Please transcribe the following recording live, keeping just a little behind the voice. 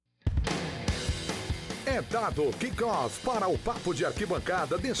É dado kick-off para o papo de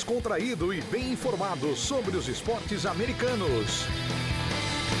arquibancada descontraído e bem informado sobre os esportes americanos.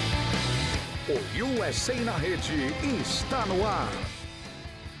 O USA na Rede está no ar.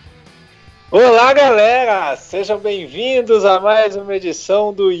 Olá, galera! Sejam bem-vindos a mais uma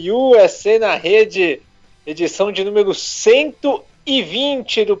edição do USA na Rede, edição de número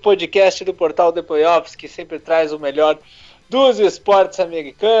 120 do podcast do Portal The Playoffs, que sempre traz o melhor dos esportes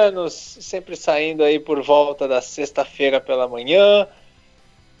americanos, sempre saindo aí por volta da sexta-feira pela manhã,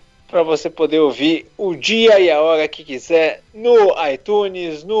 para você poder ouvir o dia e a hora que quiser no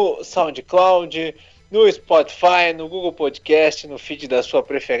iTunes, no SoundCloud, no Spotify, no Google Podcast, no feed da sua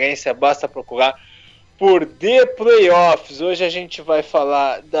preferência, basta procurar por The Playoffs. Hoje a gente vai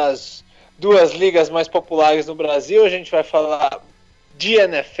falar das duas ligas mais populares no Brasil, a gente vai falar de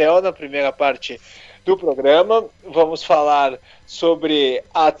NFL na primeira parte do programa, vamos falar sobre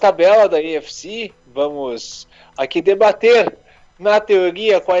a tabela da AFC, vamos aqui debater na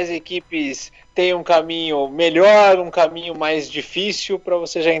teoria quais equipes têm um caminho melhor, um caminho mais difícil, para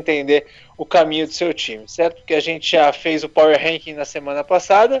você já entender o caminho do seu time, certo? Porque a gente já fez o Power Ranking na semana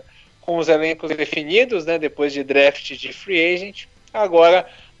passada, com os elencos definidos, né, depois de draft de free agent. Agora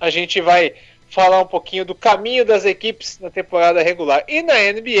a gente vai falar um pouquinho do caminho das equipes na temporada regular. E na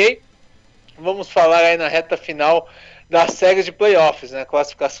NBA, vamos falar aí na reta final das séries de playoffs, né? A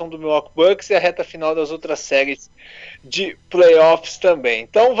classificação do Milwaukee Bucks e a reta final das outras séries de playoffs também.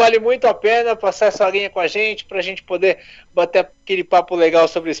 Então vale muito a pena passar essa linha com a gente, para a gente poder bater aquele papo legal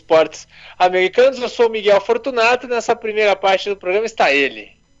sobre esportes americanos. Eu sou o Miguel Fortunato e nessa primeira parte do programa está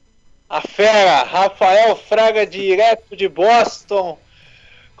ele, a fera, Rafael Fraga, direto de Boston.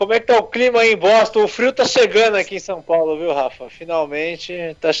 Como é que tá o clima aí em Boston? O frio tá chegando aqui em São Paulo, viu, Rafa?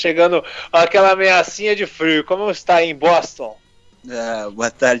 Finalmente tá chegando aquela ameaçinha de frio. Como está aí em Boston? Boa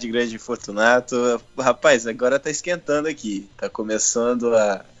tarde, grande Fortunato. Rapaz, agora tá esquentando aqui. Tá começando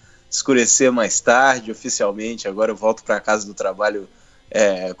a escurecer mais tarde, oficialmente. Agora eu volto para casa do trabalho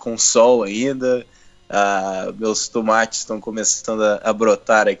com sol ainda. Meus tomates estão começando a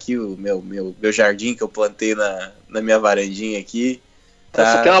brotar aqui. O meu jardim que eu plantei na minha varandinha aqui.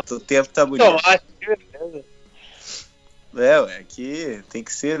 O tempo tá bonito. Tomate, beleza. Aqui tem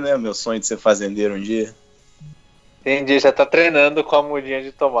que ser, né? Meu sonho de ser fazendeiro um dia. Entendi, já tá treinando com a mudinha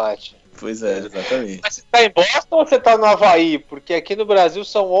de tomate. Pois é, exatamente. Mas você tá em Boston ou você tá no Havaí? Porque aqui no Brasil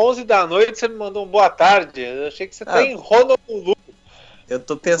são 11 da noite e você me mandou um boa tarde. Eu achei que você tá em Honolulu. Eu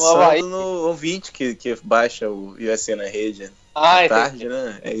tô pensando no ouvinte que baixa o USA na Rede à tarde,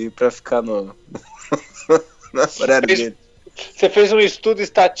 né? Aí pra ficar no horário dele. Você fez um estudo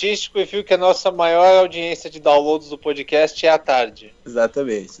estatístico e viu que a nossa maior audiência de downloads do podcast é à tarde.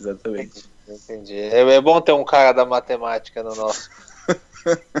 Exatamente. Entendi. É bom ter um cara da matemática no nosso.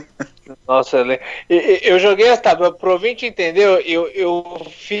 Nossa, eu joguei as tabelas, pro ouvinte entender, eu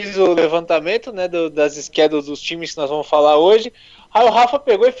fiz o levantamento, né, das schedules dos times que nós vamos falar hoje. Aí o Rafa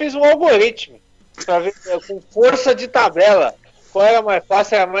pegou e fez um algoritmo para ver com força de tabela qual era mais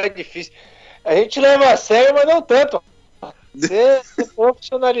fácil, era mais difícil. A gente leva a sério, mas não tanto. Você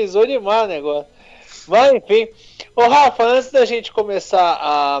profissionalizou demais o negócio. Mas enfim, ô Rafa, antes da gente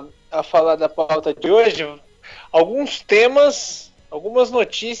começar a falar da pauta de hoje, alguns temas, algumas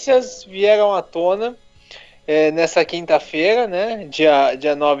notícias vieram à tona nessa quinta-feira, né,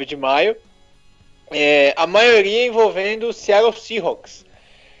 dia 9 de maio, a maioria envolvendo o Seattle Seahawks,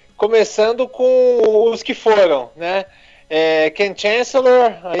 começando com os que foram, né, Ken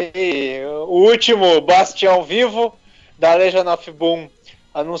Chancellor, aí, o último bastião vivo da Legion of Boom,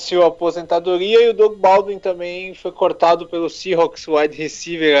 anunciou a aposentadoria, e o Doug Baldwin também foi cortado pelo Seahawks, wide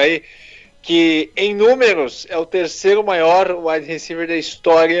receiver aí, que em números é o terceiro maior wide receiver da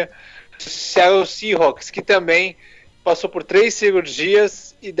história do Seattle Seahawks, que também passou por 3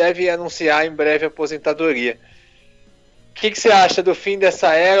 cirurgias e deve anunciar em breve a aposentadoria. O que você acha do fim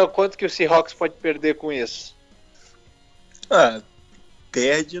dessa era? Quanto que o Seahawks pode perder com isso?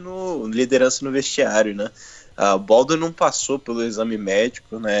 Perde no liderança no vestiário, né? O Baldwin não passou pelo exame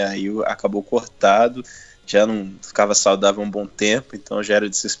médico, né? Aí acabou cortado, já não ficava saudável um bom tempo, então já era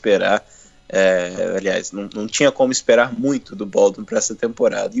de se esperar. Aliás, não tinha como esperar muito do Baldwin para essa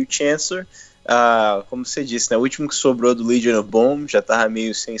temporada. E o Chancellor, como você disse, né, o último que sobrou do Legion of Boom, já estava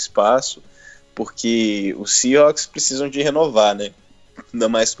meio sem espaço, porque os Seahawks precisam de renovar, né? Ainda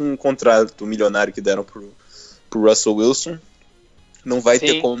mais com um contrato milionário que deram pro Russell Wilson. Não vai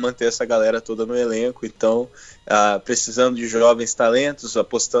ter como manter essa galera toda no elenco, então precisando de jovens talentos,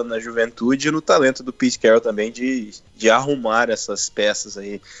 apostando na juventude e no talento do Pete Carroll também de arrumar essas peças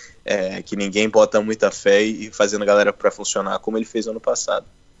aí que ninguém bota muita fé e fazendo a galera para funcionar como ele fez ano passado.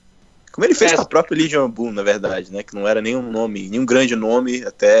 Como ele fez com a própria Legion Boom, na verdade, né? Que não era nenhum grande nome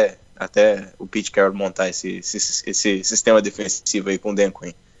até o Pete Carroll montar esse sistema defensivo aí com o Dan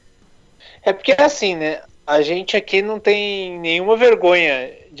Quinn. É porque assim, né? A gente aqui não tem nenhuma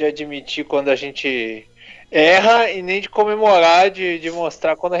vergonha de admitir quando a gente erra e nem de comemorar, de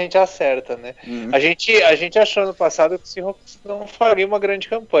mostrar quando a gente acerta, né? Uhum. A gente achou no passado que o Seahawks não faria uma grande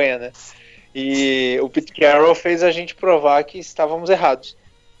campanha, né? E o Pete Carroll fez a gente provar que estávamos errados.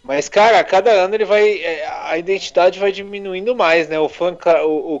 Mas, cara, a cada ano a identidade vai diminuindo mais, né?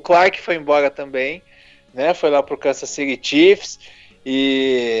 O Clark foi embora também, né? Foi lá pro Kansas City Chiefs.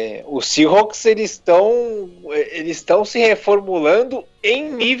 E os Seahawks, eles estão se reformulando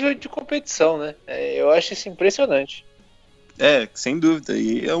em nível de competição, né? Eu acho isso impressionante. Sem dúvida.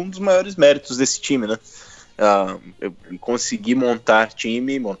 E é um dos maiores méritos desse time, né? Eu consegui montar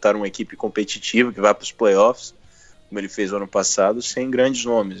uma equipe competitiva que vai para os playoffs, como ele fez o ano passado, sem grandes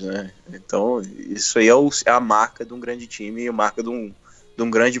nomes, né? Então, isso aí é a marca de um grande time e a marca de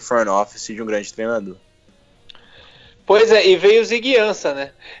um grande front office e de um grande treinador. Pois é, e veio o Ziggy Ansah,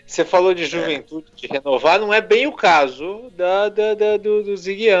 né? Você falou de juventude, de renovar, não é bem o caso do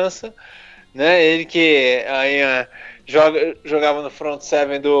Ziggy Ansah, né? Ele que jogava no front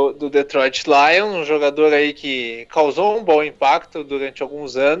seven do Detroit Lions, um jogador aí que causou um bom impacto durante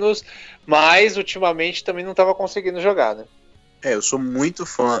alguns anos, mas ultimamente também não estava conseguindo jogar, né? Eu sou muito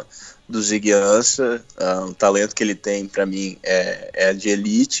fã do Ziggy Ansah, o talento que ele tem para mim é de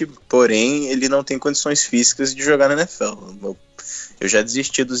elite, porém ele não tem condições físicas de jogar na NFL. Eu já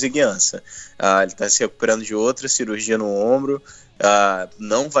desisti do Ziggy Ansah. Ele está se recuperando de outra cirurgia no ombro,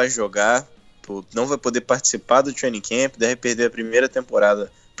 não vai jogar, não vai poder participar do training camp, deve perder a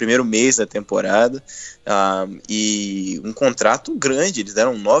primeiro mês da temporada, e um contrato grande, eles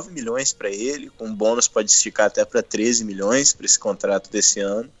deram 9 milhões para ele, com um bônus pode esticar até para 13 milhões para esse contrato desse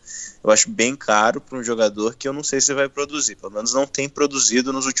ano. Eu acho bem caro para um jogador que eu não sei se vai produzir, pelo menos não tem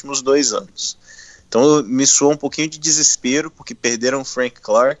produzido nos últimos 2 anos. Então me soa um pouquinho de desespero, porque perderam o Frank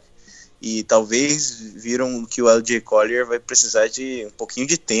Clark, e talvez viram que o LJ Collier vai precisar de um pouquinho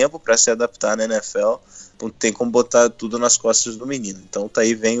de tempo para se adaptar na NFL, não tem como botar tudo nas costas do menino. Então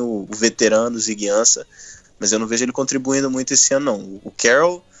aí vem o veterano Ziggy Ansah, mas eu não vejo ele contribuindo muito esse ano não. O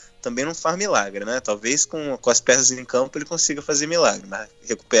Carroll também não faz milagre, né? Talvez com as peças em campo ele consiga fazer milagre, mas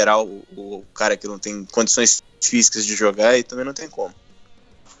recuperar o cara que não tem condições físicas de jogar, aí também não tem como.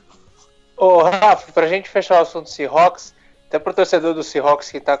 Ô Rafa, pra gente fechar o assunto Seahawks, até pro torcedor do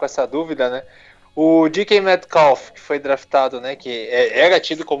Seahawks que tá com essa dúvida, né? O DK Metcalf, que foi draftado, né? Que era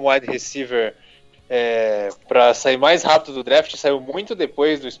tido como wide receiver para sair mais rápido do draft, saiu muito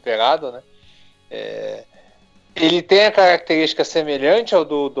depois do esperado, né? Ele tem a característica semelhante ao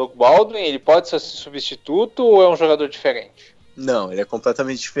do Doug Baldwin? Ele pode ser substituto ou é um jogador diferente? Não, ele é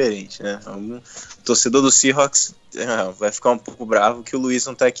completamente diferente, né? O torcedor do Seahawks vai ficar um pouco bravo que o Luiz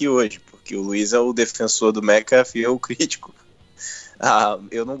não tá aqui hoje, porque o Luiz é o defensor do Metcalf e eu o crítico.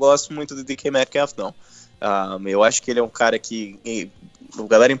 Eu não gosto muito do DK Metcalf, não. Eu acho que ele é um cara que a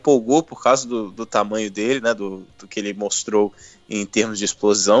galera empolgou por causa do tamanho dele, né? Do que ele mostrou em termos de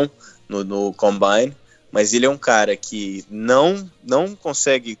explosão no Combine, mas ele é um cara que não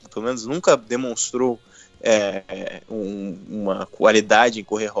consegue, pelo menos nunca demonstrou uma qualidade em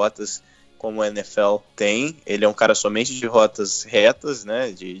correr rotas como a NFL tem. Ele é um cara somente de rotas retas,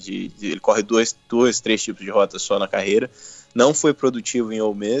 né? Ele corre 3 tipos de rotas só na carreira. Não foi produtivo em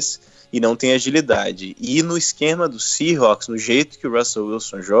Ole Miss e não tem agilidade. E no esquema do Seahawks, no jeito que o Russell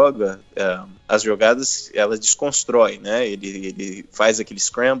Wilson joga, as jogadas elas desconstroem, né? Ele faz aquele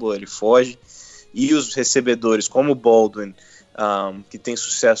scramble, ele foge. E os recebedores, como o Baldwin, que tem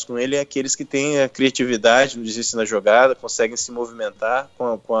sucesso com ele, é aqueles que têm a criatividade, não desistem na jogada, conseguem se movimentar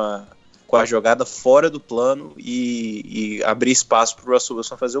com a jogada fora do plano e abrir espaço para o Russell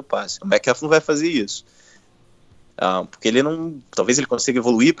Wilson fazer o passe. O Metcalf não vai fazer isso. Porque ele talvez ele consiga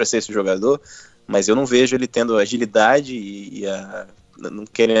evoluir para ser esse jogador, mas eu não vejo ele tendo agilidade não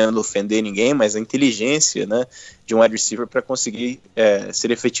querendo ofender ninguém, mas a inteligência, né, de um wide receiver para conseguir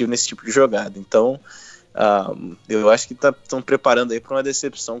ser efetivo nesse tipo de jogada. Então eu acho que estão preparando aí para uma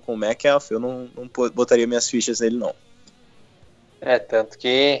decepção com o Metcalf. Eu não botaria minhas fichas nele, não. Tanto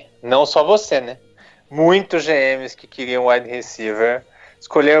que não só você, né? Muitos GMs que queriam wide receiver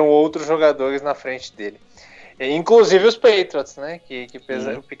escolheram outros jogadores na frente dele. Inclusive os Patriots, né? Que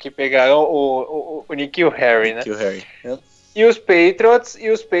pegaram o N'Keal Harry, né? E os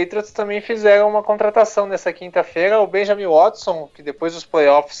Patriots também fizeram uma contratação nessa quinta-feira, o Benjamin Watson, que depois dos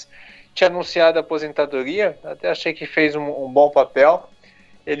playoffs tinha anunciado a aposentadoria, até achei que fez um bom papel.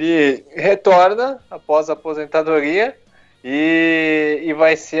 Ele retorna após a aposentadoria E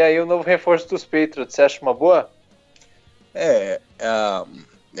vai ser aí o novo reforço dos Patriots. Você acha uma boa? É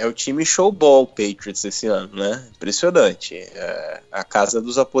o time showball Patriots esse ano, né? Impressionante. A casa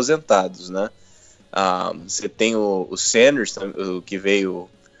dos aposentados, né? Você tem o Sanders, o que veio...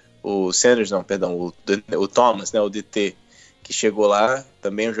 O Sanders, não, perdão, o Thomas, né? O DT, que chegou lá.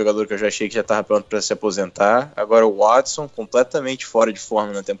 Também um jogador que eu já achei que já estava pronto para se aposentar. Agora o Watson, completamente fora de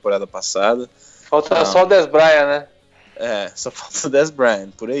forma na temporada passada. Falta só o Dez Bryant, né? Só falta o Dez Bryant,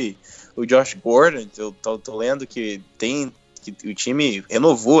 por aí. O Josh Gordon, eu tô lendo que o time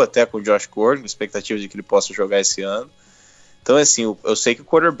renovou até com o Josh Gordon, expectativa de que ele possa jogar esse ano. Então, assim, eu sei que o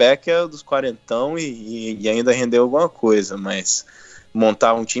quarterback é dos quarentão e ainda rendeu alguma coisa, mas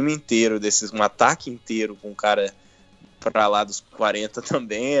montar um time inteiro, um ataque inteiro com um cara para lá dos 40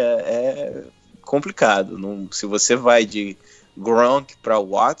 também é complicado. Se você vai de Gronk para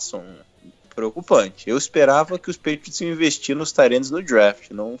Watson, preocupante. Eu esperava que os Patriots iam investir nos tight ends no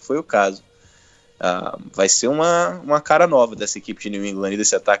draft, não foi o caso. Vai ser uma cara nova dessa equipe de New England e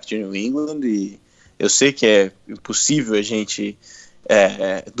desse ataque de New England, e eu sei que é impossível a gente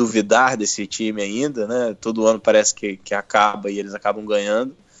duvidar desse time ainda, né? Todo ano parece que acaba e eles acabam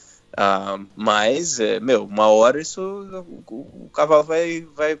ganhando, mas, uma hora o cavalo vai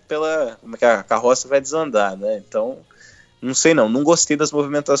a carroça vai desandar, né? Então, não sei não gostei das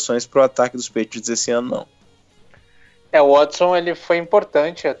movimentações pro ataque dos Patriots esse ano, não. O Watson ele foi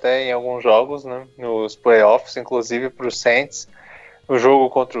importante até em alguns jogos, né? Nos playoffs, inclusive para os Saints, no jogo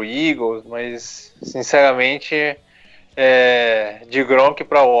contra o Eagles, mas sinceramente de Gronk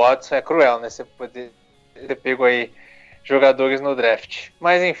para o Watson é cruel, né? Você pegou aí jogadores no draft,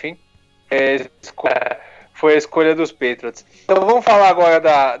 mas enfim, foi a escolha dos Patriots. Então vamos falar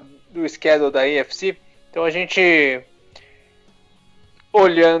agora do schedule da AFC. Então a gente,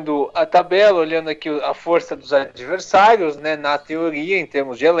 olhando a tabela, olhando aqui a força dos adversários, né, na teoria, em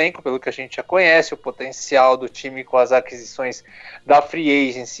termos de elenco, pelo que a gente já conhece, o potencial do time com as aquisições da Free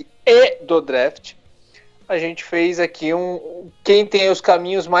Agency e do draft, a gente fez aqui quem tem os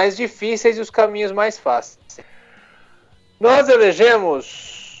caminhos mais difíceis e os caminhos mais fáceis. Nós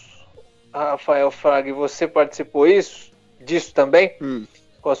elegemos, Rafael Fraga, você participou disso também,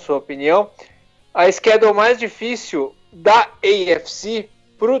 com a sua opinião, a schedule mais difícil da AFC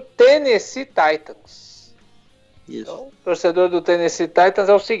para o Tennessee Titans. Isso. Então, o torcedor do Tennessee Titans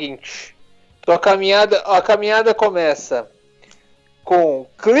é o seguinte: a caminhada começa com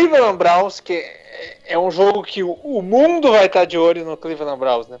Cleveland Browns, que é um jogo que o mundo vai estar de olho no Cleveland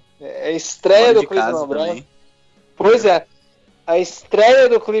Browns, né? É a estreia do Cleveland Browns. Também. Pois é, a estreia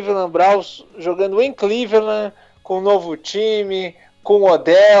do Cleveland Browns jogando em Cleveland, com um novo time, com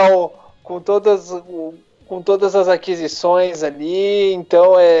Odell, com todas as aquisições ali.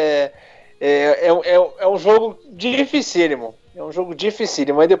 Então é um jogo dificílimo. É um jogo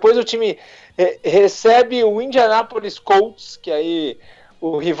dificílimo. Aí depois o time recebe o Indianapolis Colts, que aí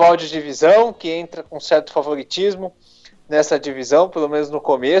o rival de divisão, que entra com certo favoritismo nessa divisão, pelo menos no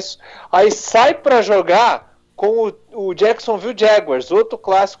começo. Aí sai para jogar com o Jacksonville Jaguars, outro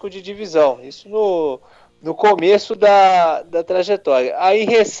clássico de divisão. Isso no começo da trajetória. Aí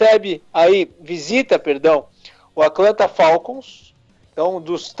visita o Atlanta Falcons. Então,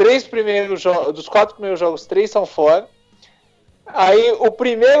 dos 4 primeiros jogos, 3 são fora. Aí o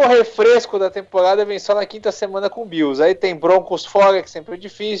primeiro refresco da temporada vem só na quinta semana com o Bills. Aí tem Broncos fora, que sempre é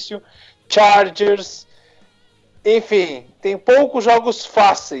difícil, Chargers, enfim, tem poucos jogos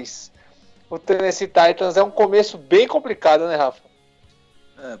fáceis. O Tennessee Titans é um começo bem complicado, né, Rafa?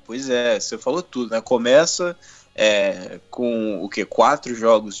 Pois é, você falou tudo, né? Começa com 4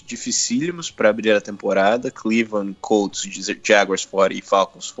 jogos dificílimos para abrir a temporada: Cleveland, Colts, Jaguars fora e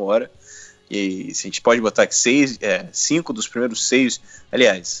Falcons fora. E a gente pode botar que 5 dos primeiros 6,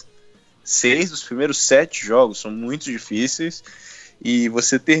 aliás, 6 dos primeiros 7 jogos são muito difíceis, e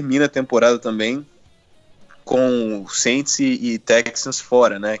você termina a temporada também com Saints e Texans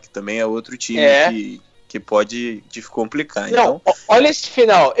fora, né? Que também é outro time que pode complicar. Não, então, olha esse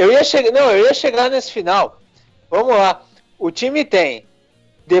final. Eu ia chegar nesse final. Vamos lá. O time tem,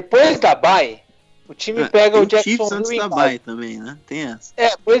 depois da bye, o time pega o Jacksonville Chiefs antes da bye também, né? Tem essa.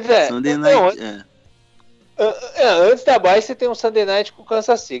 Pois é. Sunday Night, antes da bye você tem um Sunday Night com o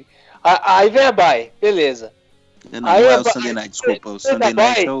Kansas City. Aí vem a bye, beleza. Não é o Sunday Night, desculpa. O Sunday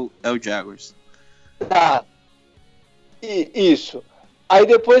Night é o Jaguars. Tá. Isso. Aí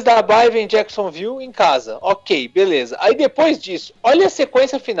depois da bye vem Jacksonville em casa. Ok, beleza. Aí depois disso, olha a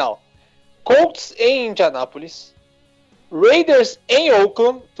sequência final. Colts em Indianapolis. Raiders em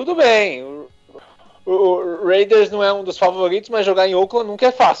Oakland. Tudo bem. O Raiders não é um dos favoritos, mas jogar em Oakland nunca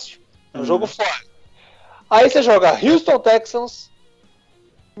é fácil. É um jogo fora. Aí você joga Houston Texans,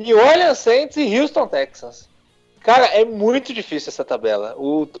 New Orleans Saints e Houston Texans. Cara, é muito difícil essa tabela.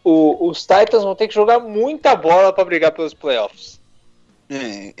 Os Titans vão ter que jogar muita bola para brigar pelos playoffs.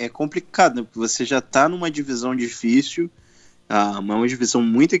 É complicado, né? Porque você já tá numa divisão difícil, uma divisão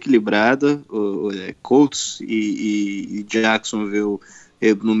muito equilibrada. Colts e Jacksonville,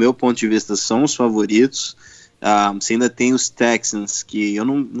 no meu ponto de vista, são os favoritos. Você ainda tem os Texans, que eu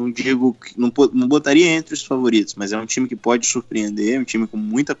não digo, não botaria entre os favoritos, mas é um time que pode surpreender, um time com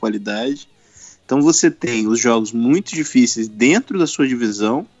muita qualidade. Então você tem os jogos muito difíceis dentro da sua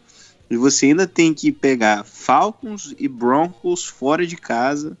divisão, e você ainda tem que pegar Falcons e Broncos fora de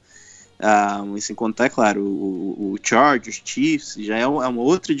casa, sem contar, é claro, o Chargers, Chiefs, já é uma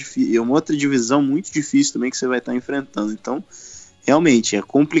outra divisão muito difícil também que você vai estar enfrentando. Então, realmente, é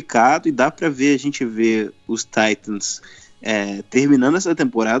complicado e dá para ver, a gente vê os Titans terminando essa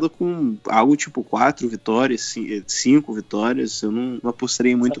temporada com algo tipo 4 vitórias, 5 vitórias. Eu não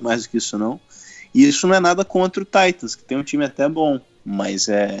apostaria muito mais do que isso, não. E isso não é nada contra o Titans, que tem um time até bom, mas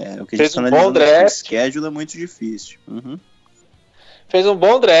o que a gente está analisando, o schedule é muito difícil. Fez um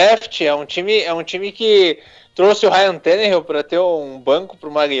bom draft, é um time que trouxe o Ryan Tannehill para ter um banco para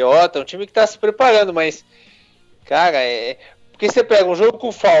o Mariota, um time que está se preparando, mas, cara, porque você pega um jogo com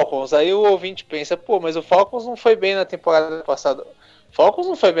o Falcons, aí o ouvinte pensa, mas o Falcons não foi bem na temporada passada. O Falcons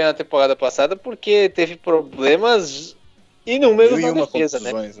não foi bem na temporada passada porque teve problemas inúmeros na defesa,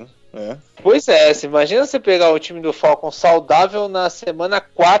 né? Pois é, imagina você pegar o time do Falcons saudável na semana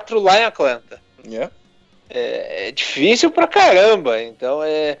 4 lá em Atlanta. É difícil pra caramba. Então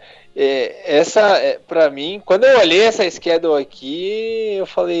pra mim, quando eu olhei essa schedule aqui, eu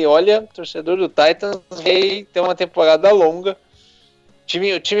falei, olha, torcedor do Titans vai ter uma temporada longa.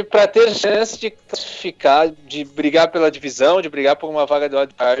 O time para ter chance de classificar, de brigar pela divisão, de brigar por uma vaga do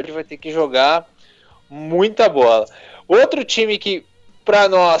wildcard, vai ter que jogar muita bola. Outro time que para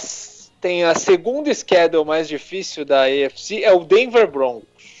nós tem a segunda schedule mais difícil da AFC é o Denver Broncos.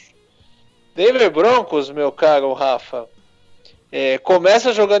 Denver Broncos, meu caro Rafa,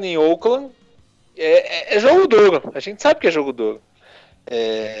 começa jogando em Oakland. É jogo duro, a gente sabe que é jogo duro.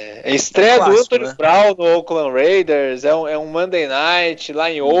 A estreia do Anthony Brown no Oakland Raiders, é um Monday Night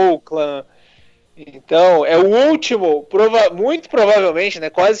lá em Oakland. Então, é o último, muito provavelmente, né,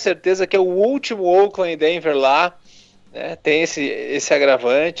 quase certeza que é o último Oakland e Denver lá, né, tem esse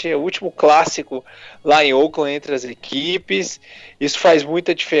agravante, é o último clássico lá em Oakland entre as equipes, isso faz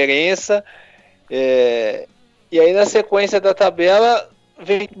muita diferença, e aí na sequência da tabela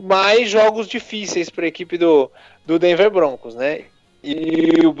vem mais jogos difíceis para a equipe do Denver Broncos, né,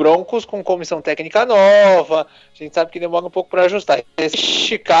 e o Broncos com comissão técnica nova, a gente sabe que demora um pouco para ajustar.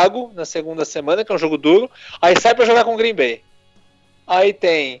 Chicago na segunda semana, que é um jogo duro, aí sai para jogar com Green Bay. Aí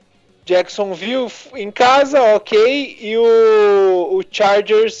tem Jacksonville em casa, ok, e o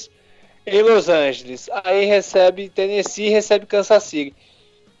Chargers em Los Angeles. Aí recebe Tennessee, recebe Kansas City.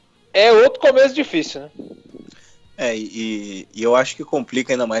 É outro começo difícil, né? E eu acho que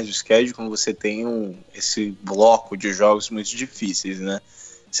complica ainda mais o schedule quando você tem esse bloco de jogos muito difíceis, né?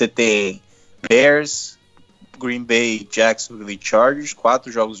 Você tem Bears, Green Bay, Jacksonville e Chargers,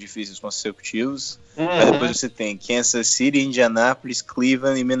 4 jogos difíceis consecutivos. Aí depois você tem Kansas City, Indianapolis,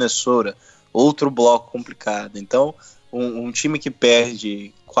 Cleveland e Minnesota, outro bloco complicado. Então, um time que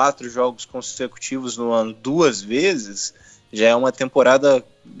perde 4 jogos consecutivos no ano 2 vezes, já é uma temporada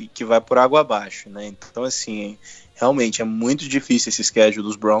que vai por água abaixo, né? Então, assim, realmente é muito difícil esse schedule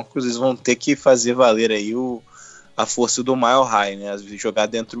dos Broncos. Eles vão ter que fazer valer aí a força do Mile High, né? Jogar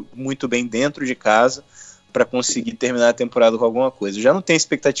muito bem dentro de casa para conseguir terminar a temporada com alguma coisa. Eu já não tenho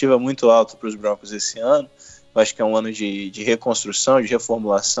expectativa muito alta para os Broncos esse ano. Eu acho que é um ano de reconstrução, de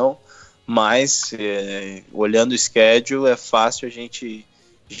reformulação, mas olhando o schedule é fácil a gente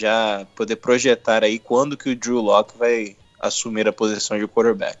já poder projetar aí quando que o Drew Lock vai assumir a posição de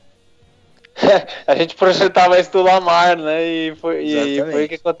quarterback. A gente projetava isso do Lamar, né? E foi o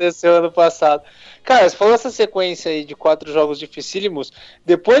que aconteceu ano passado. Cara, você falou essa sequência aí de 4 jogos dificílimos.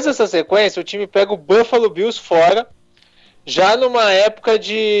 Depois dessa sequência, o time pega o Buffalo Bills fora, já numa época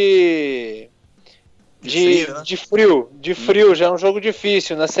de frio, já é um jogo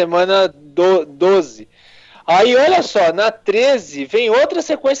difícil, na semana 12. Aí, olha só, na 13 vem outra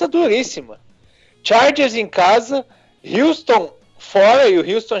sequência duríssima. Chargers em casa, Houston fora, e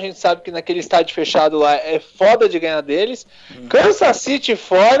o Houston a gente sabe que naquele estádio fechado lá é foda de ganhar deles. Kansas City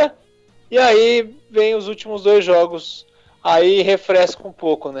fora, e aí vem os últimos 2 jogos, aí refresca um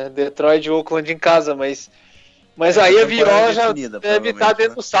pouco, né? Detroit e Oakland em casa, mas aí a viola já deve estar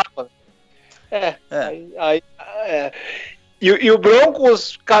dentro do saco. E o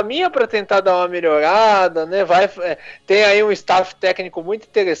Broncos caminha para tentar dar uma melhorada, né? Tem aí um staff técnico muito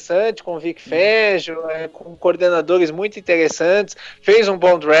interessante, com o Vic Fangio, com coordenadores muito interessantes. Fez um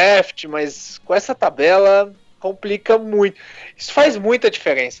bom draft, mas com essa tabela complica muito. Isso faz muita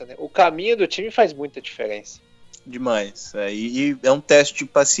diferença, né? O caminho do time faz muita diferença. Demais. E é um teste de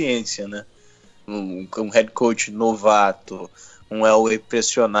paciência, né? Um head coach novato, um Elway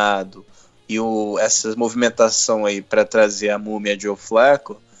pressionado. E essa movimentação aí para trazer a múmia Joe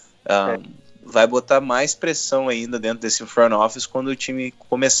Flacco vai botar mais pressão ainda dentro desse front office quando o time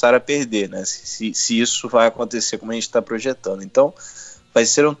começar a perder, né? Se isso vai acontecer como a gente está projetando. Então, vai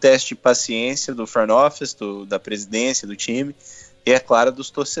ser um teste de paciência do front office, da presidência, do time, e é claro dos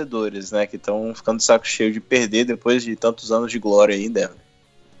torcedores, né? Que estão ficando de saco cheio de perder depois de tantos anos de glória aí, Denver.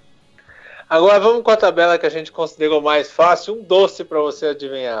 Agora vamos com a tabela que a gente considerou mais fácil. Um doce para você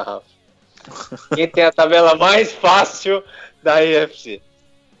adivinhar, Rafa. Quem tem a tabela mais fácil da AFC?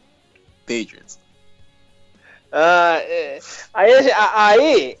 Patriots.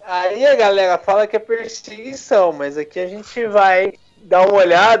 Aí a galera fala que é perseguição, mas aqui a gente vai dar uma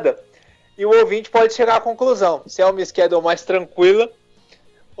olhada e o ouvinte pode chegar à conclusão se é uma schedule mais tranquila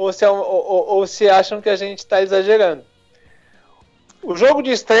ou se acham que a gente está exagerando. O jogo de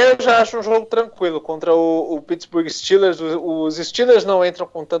estreia eu já acho um jogo tranquilo contra o Pittsburgh Steelers. Os Steelers não entram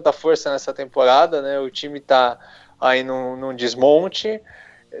com tanta força nessa temporada, né? O time está aí num desmonte,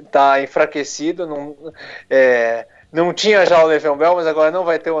 está enfraquecido. Não tinha já o Le'Veon Bell, mas agora não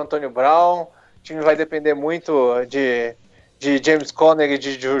vai ter o Antonio Brown. O time vai depender muito de James Conner e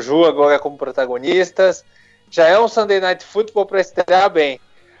de Juju agora como protagonistas. Já é um Sunday Night Football para estrear bem.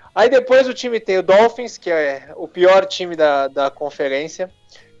 Aí depois o time tem o Dolphins, que é o pior time da conferência,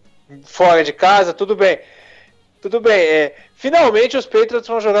 fora de casa, tudo bem. Finalmente os Patriots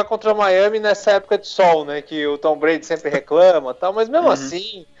vão jogar contra o Miami nessa época de sol, né? Que o Tom Brady sempre reclama, tal. Mas mesmo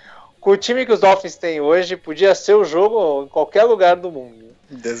assim, com o time que os Dolphins têm hoje, podia ser o jogo em qualquer lugar do mundo.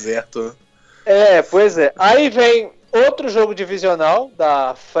 Deserto. Pois é. Aí vem outro jogo divisional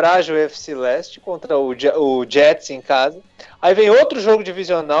da frágil UFC Leste contra o Jets em casa. Aí vem outro jogo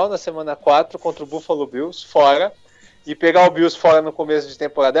divisional na semana 4 contra o Buffalo Bills, fora. E pegar o Bills fora no começo de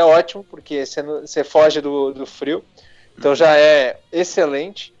temporada é ótimo, porque você foge do frio. Então já é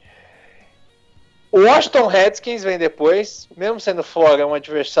excelente. O Washington Redskins vem depois, mesmo sendo fora, é um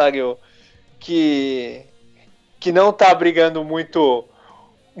adversário que não está brigando muito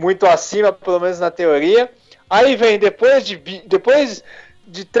acima, pelo menos na teoria. Aí vem, depois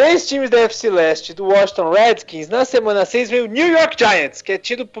de 3 times da NFC Leste do Washington Redskins, na semana 6 vem o New York Giants, que é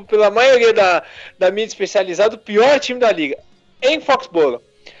tido pela maioria da mídia especializada o pior time da liga, em Foxborough.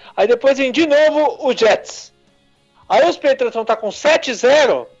 Aí depois vem de novo o Jets. Aí os Patriots vão estar com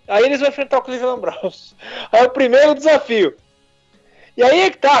 7-0, aí eles vão enfrentar o Cleveland Browns. Aí é o primeiro desafio. E aí é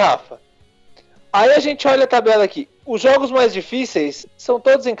que tá, Rafa. Aí a gente olha a tabela aqui. Os jogos mais difíceis são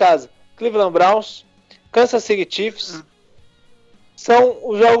todos em casa. Cleveland Browns, Kansas City Chiefs, são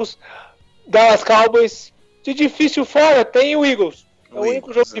os jogos Dallas Cowboys. De difícil fora tem o Eagles. É o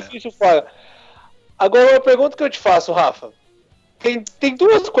único jogo difícil fora. Agora, uma pergunta que eu te faço, Rafa. Tem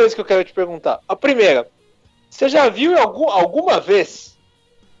 2 coisas que eu quero te perguntar. A primeira, você já viu alguma vez?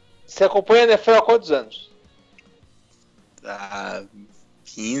 Você acompanha a NFL há quantos anos?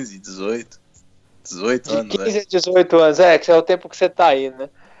 15, 18. 18 anos, 15 a 18 anos, que é o tempo que você tá aí, né?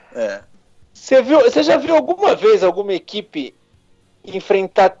 Você já viu alguma vez alguma equipe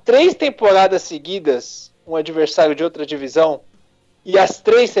enfrentar 3 temporadas seguidas um adversário de outra divisão e as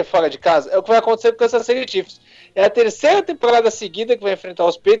 3 ser fora de casa? É o que vai acontecer com o Kansas City Chiefs. É a 3ª temporada seguida que vai enfrentar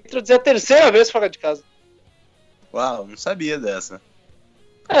os Patriots e a 3ª vez fora de casa. Uau, não sabia dessa.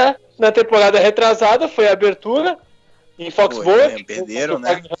 Na temporada retrasada foi a abertura em Foxborough. Perderam,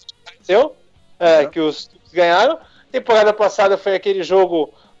 né? Que os ganharam. Temporada passada foi aquele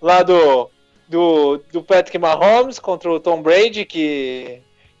jogo lá do Patrick Mahomes contra o Tom Brady, que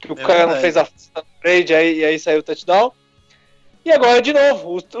o cara não fez a força do Brady e aí saiu o touchdown. E agora de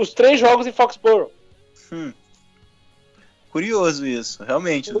novo, os 3 jogos em Foxborough. Curioso isso,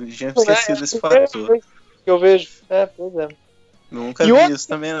 realmente, eu tinha esquecido desse fator. Que eu vejo, pois é. Nunca vi isso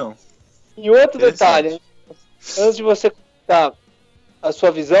também não. E outro detalhe, antes de você contar a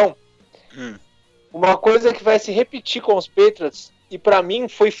sua visão, uma coisa que vai se repetir com os Patriots, e pra mim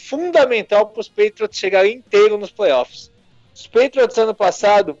foi fundamental para os Patriots chegarem inteiros nos playoffs. Os Patriots ano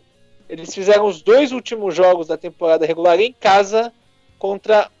passado, eles fizeram os 2 últimos jogos da temporada regular em casa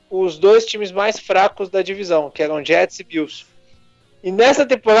contra os 2 times mais fracos da divisão, que eram Jets e Bills. E nessa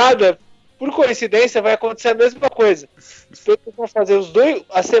temporada, por coincidência, vai acontecer a mesma coisa. Os Patriots vão fazer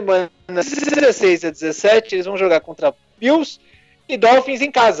a semana 16 a 17, eles vão jogar contra Bills e Dolphins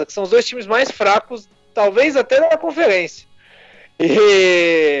em casa, que são os 2 times mais fracos, talvez até da conferência.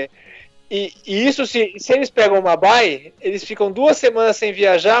 E isso, se eles pegam uma bye, eles ficam 2 semanas sem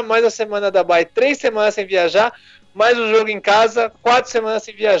viajar, mais a semana da bye, 3 semanas sem viajar, mais o jogo em casa, 4 semanas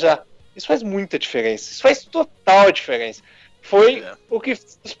sem viajar. Isso faz muita diferença. Isso faz total diferença. Foi o que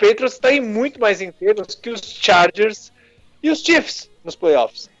os Patriots estarem muito mais inteiros que os Chargers e os Chiefs nos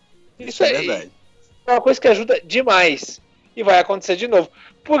playoffs. Isso é verdade. É uma coisa que ajuda demais. E vai acontecer de novo.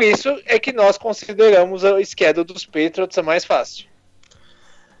 Por isso é que nós consideramos o schedule dos Patriots a mais fácil.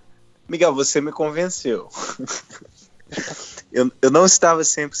 Miguel, você me convenceu. Eu não estava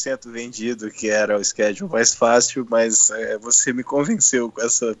 100% vendido que era o schedule mais fácil, mas você me convenceu com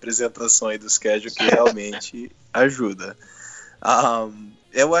essa apresentação aí do schedule que realmente ajuda.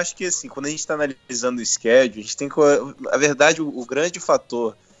 Eu acho que assim, quando a gente está analisando o schedule, a gente tem que, a verdade, o grande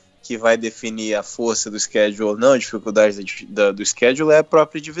fator que vai definir a força do schedule ou não, a dificuldade do schedule é a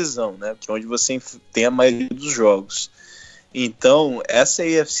própria divisão, né? Que é onde você tem a maioria dos jogos. Então, essa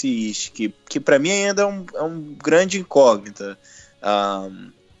AFC East, que para mim ainda é um grande incógnita,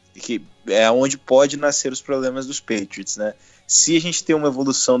 que é onde pode nascer os problemas dos Patriots, né? Se a gente tem uma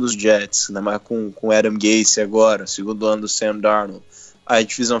evolução dos Jets, né, com o Adam Gase agora, segundo ano do Sam Darnold, a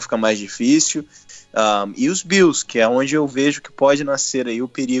divisão fica mais difícil. E os Bills, que é onde eu vejo que pode nascer aí o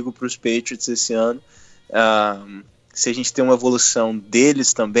perigo para os Patriots esse ano. Se a gente tem uma evolução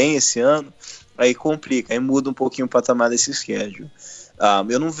deles também esse ano, aí complica, aí muda um pouquinho o patamar desse schedule.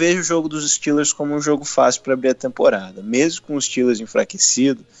 Eu não vejo o jogo dos Steelers como um jogo fácil para abrir a temporada. Mesmo com os Steelers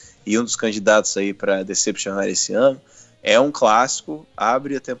enfraquecido e um dos candidatos aí para decepcionar esse ano, é um clássico,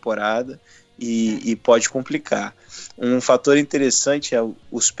 abre a temporada e pode complicar. Um fator interessante é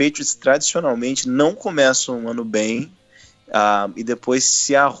os Patriots tradicionalmente não começam um ano bem e depois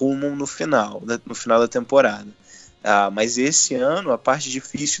se arrumam no final da temporada. Mas esse ano a parte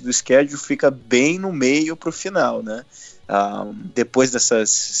difícil do schedule fica bem no meio para o final, né? Depois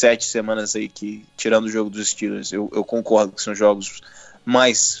dessas 7 semanas aí que, tirando o jogo dos Steelers, eu concordo que são jogos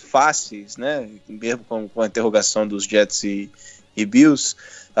mais fáceis, né? Mesmo com a interrogação dos Jets e Bills,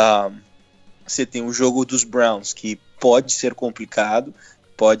 você tem o jogo dos Browns, que pode ser complicado,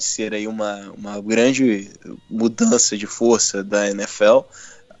 pode ser aí uma grande mudança de força da NFL.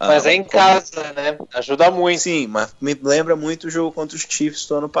 Mas é em casa, né? Ajuda muito. Sim, mas me lembra muito o jogo contra os Chiefs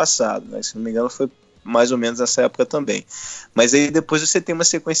do ano passado, né? Se não me engano foi mais ou menos nessa época também. Mas aí depois você tem uma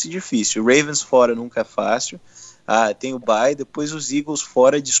sequência difícil. O Ravens fora nunca é fácil. Tem o bye, depois os Eagles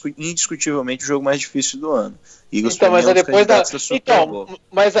fora, indiscutivelmente o jogo mais difícil do ano. Eagles então, mas depois da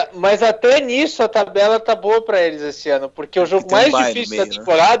mas até nisso a tabela tá boa para eles esse ano, porque o jogo mais difícil da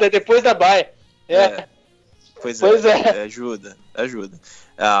temporada é depois da bye. Pois é. Ajuda.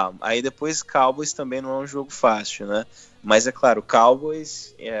 Aí depois Cowboys também não é um jogo fácil, né? Mas é claro,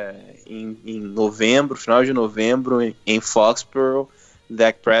 Cowboys em novembro, final de novembro, em Foxborough,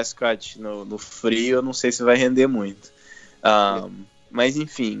 Dak Prescott no frio, eu não sei se vai render muito. Mas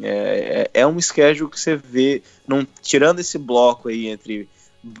enfim, é um schedule que você vê, tirando esse bloco aí entre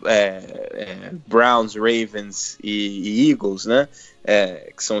Browns, Ravens e Eagles, né?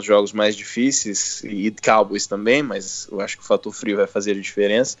 Que são os jogos mais difíceis, e Cowboys também, mas eu acho que o fator frio vai fazer a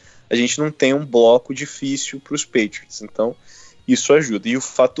diferença. A gente não tem um bloco difícil para os Patriots, então isso ajuda. E o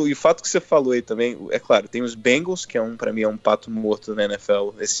fato que você falou aí também, é claro, tem os Bengals, que para mim é um pato morto na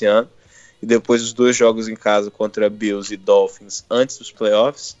NFL esse ano, e depois os 2 jogos em casa contra Bills e Dolphins antes dos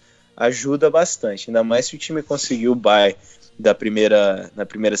playoffs, ajuda bastante, ainda mais se o time conseguir o bye na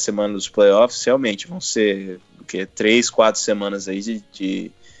primeira semana dos playoffs, realmente vão ser 3, 4 semanas aí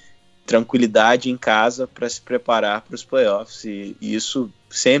de tranquilidade em casa para se preparar para os playoffs, e isso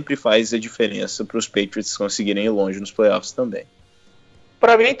sempre faz a diferença para os Patriots conseguirem ir longe nos playoffs também.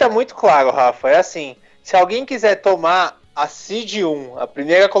 Para mim tá muito claro, Rafa, é assim, se alguém quiser tomar a seed 1, a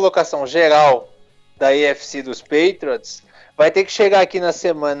primeira colocação geral da AFC dos Patriots, vai ter que chegar aqui na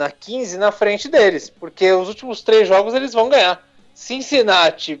semana 15 na frente deles, porque os últimos 3 jogos eles vão ganhar.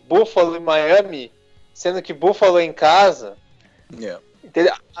 Cincinnati, Buffalo e Miami, sendo que Buffalo é em casa.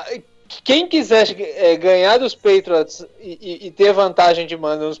 Entendeu? Quem quiser ganhar dos Patriots e ter vantagem de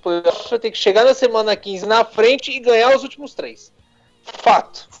mando nos playoffs vai ter que chegar na semana 15 na frente e ganhar os últimos 3.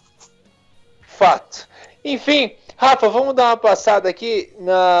 Fato. Enfim, Rafa, vamos dar uma passada aqui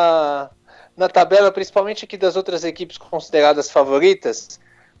na tabela, principalmente aqui das outras equipes consideradas favoritas.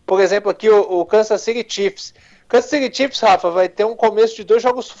 Por exemplo, aqui o Kansas City Chiefs. Kansas City Chiefs, Rafa, vai ter um começo de 2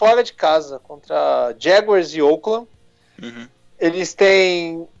 jogos fora de casa, contra Jaguars e Oakland. Uhum. Eles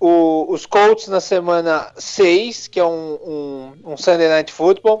têm os Colts na semana 6, que é um Sunday Night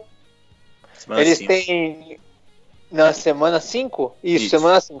Football. Eles têm Na semana 5? Isso,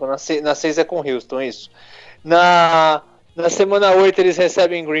 semana 5. Na 6 é com Houston, isso. Na semana 8 eles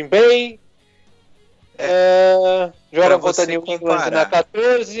recebem Green Bay. Jogam contra New England na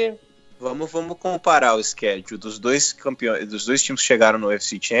 14. Vamos comparar o schedule dos dois campeões, dos dois times que chegaram no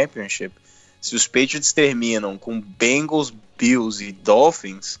UFC Championship. Se os Patriots terminam com Bengals, Bills e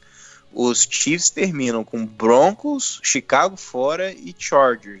Dolphins, os Chiefs terminam com Broncos, Chicago fora e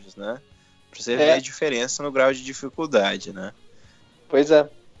Chargers, né? Pra você ver a diferença no grau de dificuldade, né? Pois é.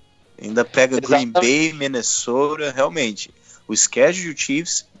 Ainda pega Green Bay, Minnesota, realmente. O schedule do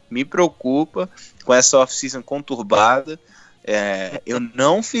Chiefs me preocupa com essa off-season conturbada. Eu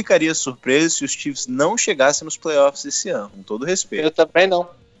não ficaria surpreso se os Chiefs não chegassem nos playoffs esse ano, com todo respeito. Eu também não.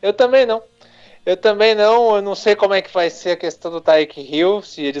 Eu não sei como é que vai ser a questão do Tyreek Hill,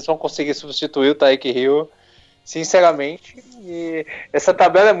 se eles vão conseguir substituir o Tyreek Hill, sinceramente. E essa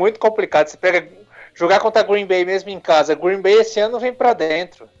tabela é muito complicada. Você pega jogar contra Green Bay mesmo em casa. Green Bay esse ano vem pra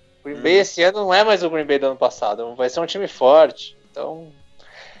dentro. Green Bay esse ano não é mais o Green Bay do ano passado. Vai ser um time forte. Então,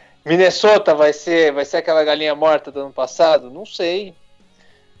 Minnesota vai ser aquela galinha morta do ano passado? Não sei.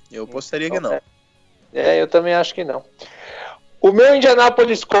 Eu apostaria que não. Eu também acho que não. O meu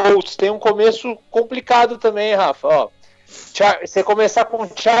Indianapolis Colts tem um começo complicado também, Rafa. Ó, você começar com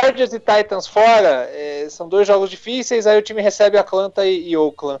Chargers e Titans fora, são 2 jogos difíceis, aí o time recebe Atlanta e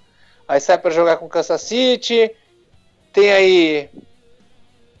Oakland. Aí sai para jogar com Kansas City, tem aí...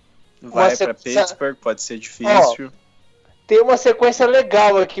 Vai para Pittsburgh, pode ser difícil. Tem uma sequência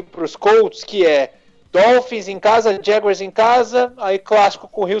legal aqui para os Colts, que é Dolphins em casa, Jaguars em casa, aí clássico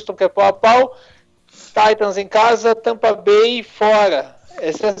com Houston, que é pau a pau, Titans em casa, Tampa Bay fora.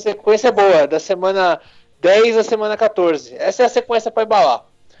 Essa sequência é boa, da semana 10 à semana 14. Essa é a sequência para embalar.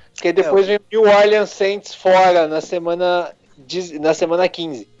 Porque depois vem New Orleans Saints fora na semana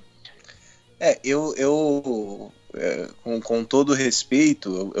 15. Com todo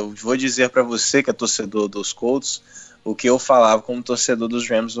respeito, eu vou dizer para você que é torcedor dos Colts o que eu falava como torcedor dos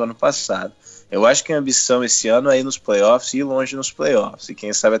Rams do ano passado. Eu acho que a ambição esse ano é ir nos playoffs e ir longe nos playoffs, e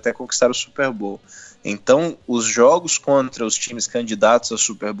quem sabe até conquistar o Super Bowl. Então, os jogos contra os times candidatos ao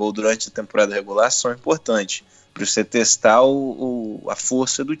Super Bowl durante a temporada regular são importantes para você testar a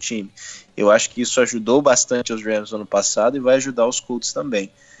força do time. Eu acho que isso ajudou bastante os Rams no ano passado e vai ajudar os Colts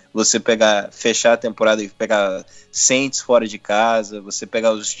também. Você fechar a temporada e pegar Saints fora de casa, você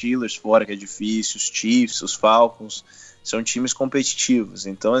pegar os Steelers fora, que é difícil, os Chiefs, os Falcons, são times competitivos.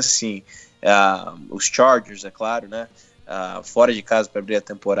 Então, assim, os Chargers, é claro, né? Fora de casa para abrir a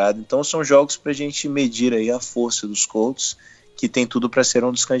temporada. Então, são jogos para a gente medir aí a força dos Colts, que tem tudo para ser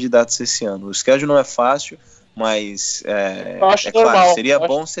um dos candidatos esse ano. O schedule não é fácil, mas claro, seria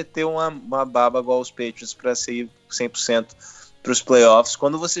bom você ter uma baba igual os Patriots para ser 100% para os playoffs,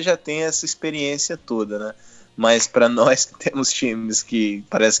 quando você já tem essa experiência toda, né? Mas para nós que temos times que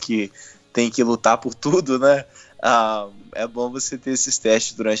parece que tem que lutar por tudo, né? É bom você ter esses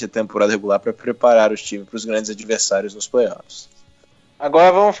testes durante a temporada regular para preparar os times para os grandes adversários nos playoffs.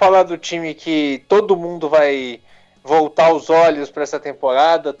 Agora vamos falar do time que todo mundo vai voltar os olhos para essa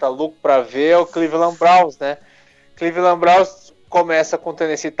temporada, tá louco para ver, é o Cleveland Browns, né? Cleveland Browns começa com o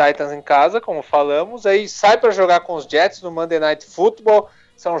Tennessee Titans em casa, como falamos, aí sai para jogar com os Jets no Monday Night Football.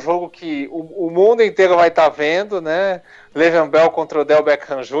 Isso é um jogo que o mundo inteiro vai estar vendo, né? Le'Veon Bell contra o Odell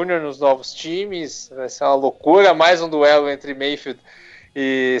Beckham Jr. nos novos times, vai ser uma loucura, mais um duelo entre Mayfield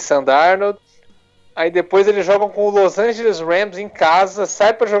e Sam Darnold. Aí depois eles jogam com o Los Angeles Rams em casa,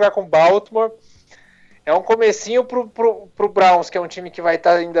 sai para jogar com Baltimore. É um comecinho pro Browns, que é um time que vai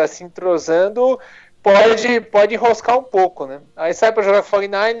estar ainda se entrosando, pode enroscar um pouco, né? Aí sai para jogar com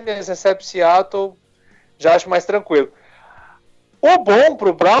 49ers, recebe Seattle, já acho mais tranquilo. O bom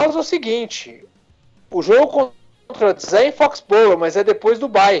pro Browns é o seguinte, o jogo contra o Jets é em Foxborough, mas é depois do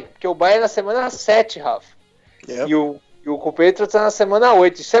bye, porque o bye é na semana 7, Rafa. Yep. E o Patriots é na semana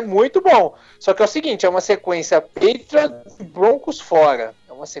 8, isso é muito bom. Só que é o seguinte, é uma sequência Patriots e Broncos fora.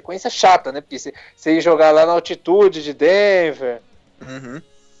 É uma sequência chata, né? Porque você ir jogar lá na altitude de Denver... Uhum.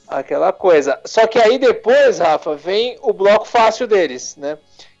 Aquela coisa. Só que aí depois, Rafa, vem o bloco fácil deles, né?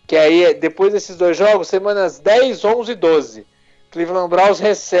 Que aí, depois desses 2 jogos, semanas 10, 11 e 12. Cleveland Browns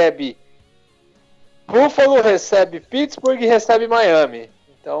recebe Buffalo, recebe Pittsburgh e recebe Miami.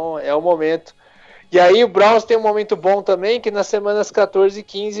 Então, é o momento. E aí o Browns tem um momento bom também, que nas semanas 14 e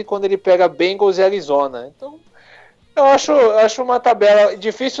 15, quando ele pega Bengals e Arizona. Então, eu acho uma tabela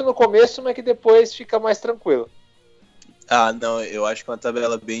difícil no começo, mas que depois fica mais tranquilo. Não, eu acho que é uma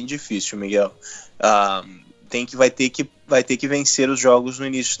tabela bem difícil, Miguel. Vai ter que vencer os jogos no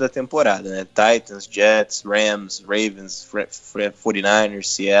início da temporada, né? Titans, Jets, Rams, Ravens, 49ers,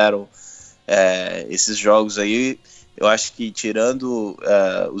 Seattle. Esses jogos aí Eu acho que tirando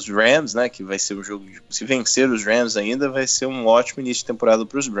os Rams, né, que vai ser um jogo, se vencer os Rams ainda, vai ser um ótimo início de temporada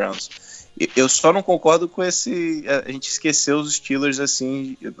para os Browns. Eu só não concordo com a gente esquecer os Steelers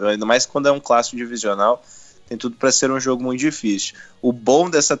assim, ainda mais quando é um clássico divisional, tem tudo para ser um jogo muito difícil. O bom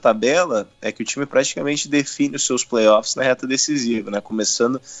dessa tabela é que o time praticamente define os seus playoffs na reta decisiva, né?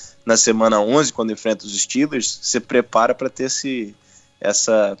 Começando na semana 11, quando enfrenta os Steelers, você prepara para ter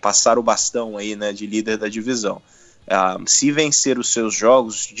passar o bastão aí, né, de líder da divisão. Se vencer os seus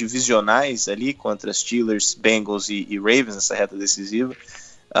jogos divisionais ali contra Steelers, Bengals e Ravens nessa reta decisiva,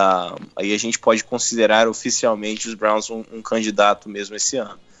 aí a gente pode considerar oficialmente os Browns um candidato mesmo esse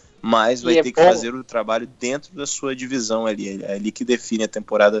ano. Mas vai ter que fazer o trabalho dentro da sua divisão ali. É ali que define a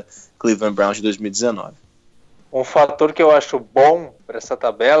temporada Cleveland Browns de 2019. Um fator que eu acho bom para essa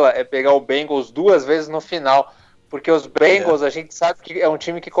tabela é pegar o Bengals 2 vezes no final, porque os Bengals a gente sabe que é um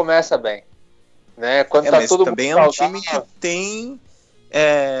time que começa bem, né? Quando tá mas todo também mundo é um time que tem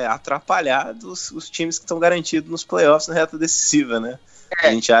atrapalhado os times que estão garantidos nos playoffs na reta decisiva, né? A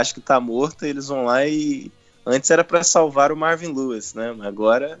gente acha que tá morto, eles vão lá e antes era para salvar o Marvin Lewis, né?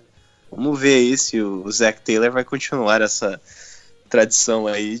 Agora vamos ver aí se o Zach Taylor vai continuar essa tradição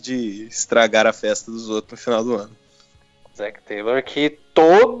aí de estragar a festa dos outros no final do ano. Zach Taylor, que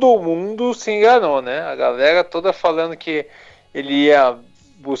todo mundo se enganou, né? A galera toda falando que ele ia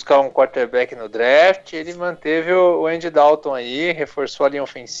buscar um quarterback no draft, ele manteve o Andy Dalton aí, reforçou a linha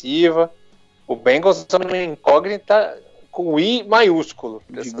ofensiva. O Bengals é uma incógnita com I maiúsculo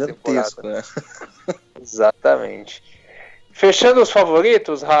dessa temporada. Né? Exatamente. Fechando os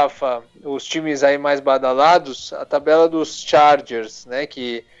favoritos, Rafa, os times aí mais badalados, a tabela dos Chargers, né,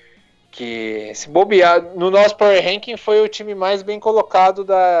 que se bobear, no nosso Power Ranking foi o time mais bem colocado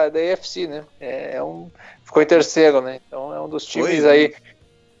da AFC, né, ficou em terceiro, né, então é um dos times aí,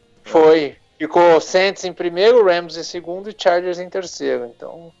 ficou Saints em primeiro, Rams em segundo e Chargers em terceiro,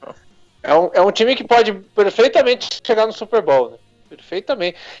 então é um time que pode perfeitamente chegar no Super Bowl, né,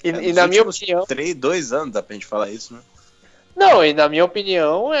 perfeitamente, e na minha opinião... 2 anos dá pra gente falar isso, né? Não, e na minha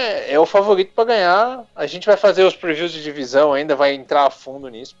opinião é o favorito para ganhar. A gente vai fazer os previews de divisão ainda, vai entrar a fundo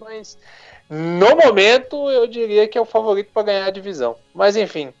nisso, mas no momento eu diria que é o favorito para ganhar a divisão. Mas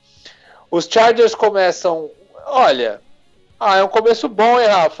enfim, os Chargers começam, olha, é um começo bom, hein,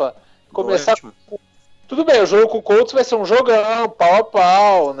 Rafa? Começar tudo bem, o jogo com o Colts vai ser um jogão, pau a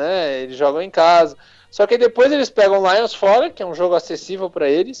pau, né? Eles jogam em casa. Só que depois eles pegam o Lions fora, que é um jogo acessível para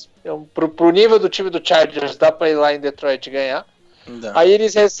eles. Pro nível do time do Chargers, dá para ir lá em Detroit e ganhar. Não. Aí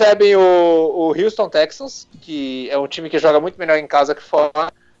eles recebem o Houston Texans, que é um time que joga muito melhor em casa que fora.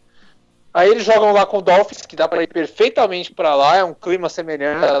 Aí eles jogam lá com o Dolphins, que dá para ir perfeitamente para lá. É um clima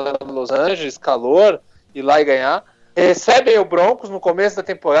semelhante a Los Angeles, calor, ir lá e ganhar. Recebem o Broncos no começo da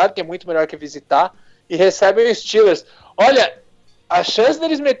temporada, que é muito melhor que visitar. E recebem o Steelers. Olha... A chance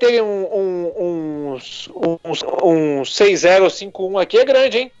deles meterem um 6-0 ou 5-1 aqui é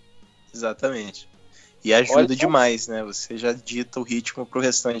grande, hein? Exatamente. E ajuda demais, né? Você já dita o ritmo pro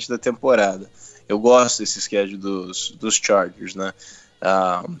restante da temporada. Eu gosto desse schedule dos Chargers, né?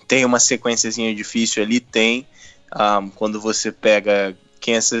 Tem uma sequenciazinha difícil ali, tem. Quando você pega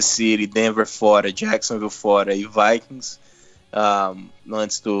Kansas City, Denver fora, Jacksonville fora e Vikings,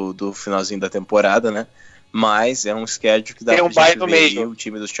 antes do finalzinho da temporada, né? Mas é um schedule que dá pra gente ver o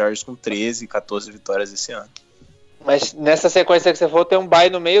time dos Chargers com 13, 14 vitórias esse ano. Mas nessa sequência que você falou, tem um bye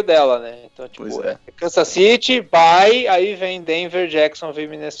no meio dela, né? Então, tipo, Kansas City, bye, aí vem Denver, Jacksonville,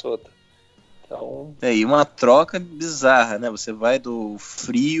 Minnesota. Então... E uma troca bizarra, né? Você vai do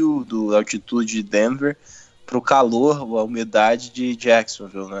frio, da altitude de Denver, pro calor, a umidade de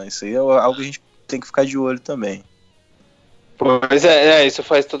Jacksonville, né? Isso aí é algo que a gente tem que ficar de olho também. Pois isso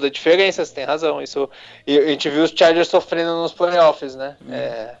faz toda a diferença, você tem razão. A gente viu os Chargers sofrendo nos playoffs, né?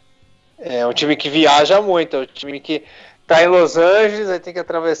 É um time que viaja muito, é um time que tá em Los Angeles, aí tem que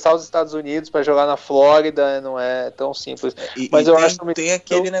atravessar os Estados Unidos para jogar na Flórida, não é tão simples. Mas eu acho que tem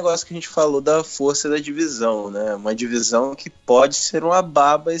aquele negócio que a gente falou da força da divisão, né? Uma divisão que pode ser uma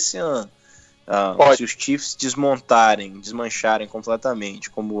baba esse ano. Se os Chiefs desmancharem completamente,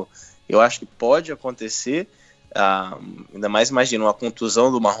 como eu acho que pode acontecer. Ainda mais imagina uma contusão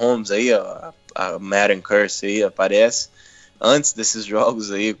do Mahomes aí, a Madden Curse aí aparece antes desses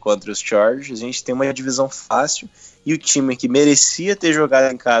jogos aí contra os Chargers. A gente tem uma divisão fácil e o time que merecia ter jogado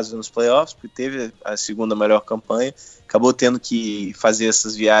em casa nos playoffs, porque teve a segunda melhor campanha, acabou tendo que fazer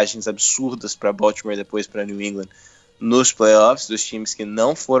essas viagens absurdas para Baltimore e depois para New England nos playoffs, dos times que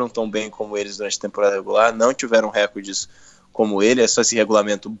não foram tão bem como eles durante a temporada regular, não tiveram recordes como ele, é só esse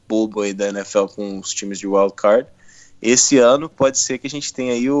regulamento bobo aí da NFL com os times de wild card. esse ano pode ser que a gente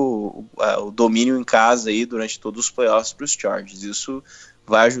tenha aí o domínio em casa aí durante todos os playoffs para os Chargers. Isso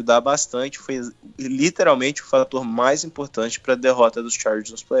vai ajudar bastante, foi literalmente o fator mais importante para a derrota dos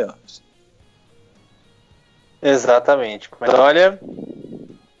Chargers nos playoffs. Exatamente. Mas olha,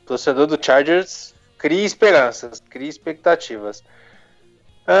 torcedor do Chargers, cria esperanças, cria expectativas.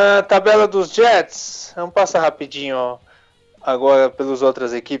 Tabela dos Jets, vamos passar rapidinho agora pelas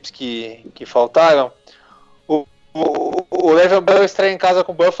outras equipes que faltaram. O Le'Veon Bell estreia em casa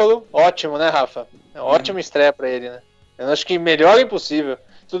com o Buffalo, ótimo, né, Rafa? Ótima estreia para ele, né? Eu acho que melhor é impossível.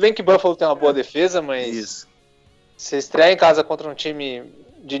 Tudo bem que o Buffalo tem uma boa defesa, mas se estreia em casa contra um time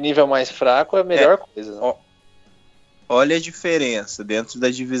de nível mais fraco é a melhor coisa. Né? Olha a diferença dentro da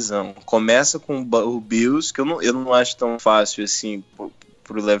divisão. Começa com o Bills, que eu não acho tão fácil assim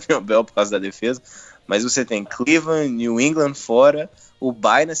pro Le'Veon Bell por causa da defesa, mas você tem Cleveland, New England fora, o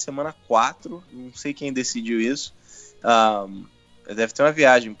bye na semana 4, não sei quem decidiu isso. Deve ter uma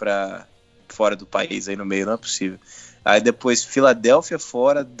viagem para fora do país aí no meio, não é possível. Aí depois Filadélfia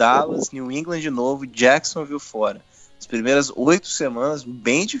fora, Dallas, New England de novo, Jacksonville fora. As primeiras 8 semanas,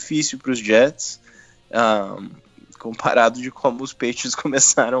 bem difícil para os Jets, comparado de como os Patriots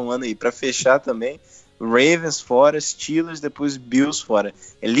começaram o ano aí. Para fechar também, Ravens fora, Steelers, depois Bills fora.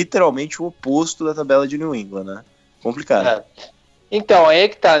 É literalmente o oposto da tabela de New England, né? Complicado. Então, aí é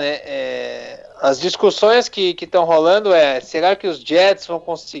que tá, né? As discussões que estão rolando será que os Jets vão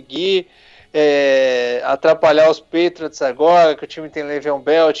conseguir atrapalhar os Patriots agora, que o time tem Le'Veon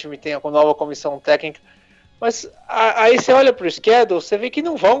Bell, o time tem a nova comissão técnica, mas aí você olha pro schedule, você vê que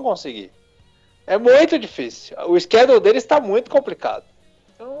não vão conseguir. É muito difícil. O schedule deles está muito complicado.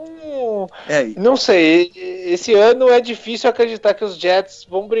 Então, não sei, esse ano é difícil acreditar que os Jets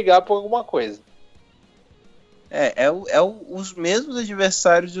vão brigar por alguma coisa. Os mesmos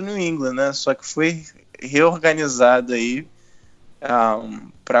adversários do New England, né? Só que foi reorganizado aí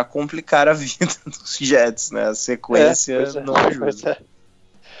para complicar a vida dos Jets, né? A sequência não ajuda.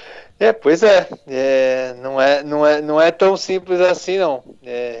 Pois é. Não é tão simples assim, não.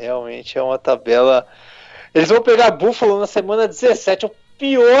 Realmente é uma tabela. Eles vão pegar Buffalo na semana 17, é o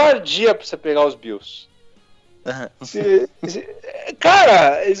pior dia para você pegar os Bills.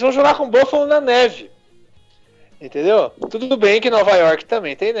 Cara, eles vão jogar com Buffalo na neve. Entendeu? Tudo bem que Nova York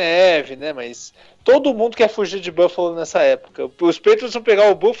também tem neve, né? Mas todo mundo quer fugir de Buffalo nessa época. Os Patriots vão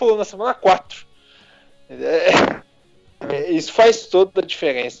pegar o Buffalo na semana 4. Isso faz toda a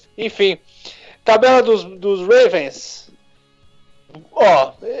diferença. Enfim, tabela dos Ravens.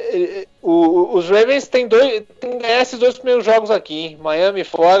 Os Ravens tem que ganhar esses 2 primeiros jogos aqui, hein? Miami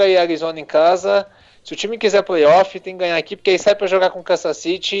fora e Arizona em casa. Se o time quiser playoff, tem que ganhar aqui, porque aí sai para jogar com Kansas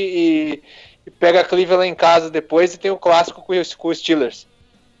City e pega Cleveland em casa depois e tem o clássico com os Steelers.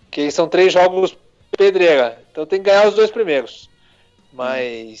 Que são 3 jogos pedreira. Então tem que ganhar os 2 primeiros.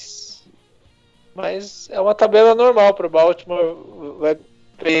 Mas é uma tabela normal para o Baltimore.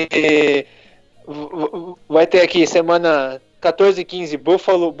 Vai ter aqui semana 14 e 15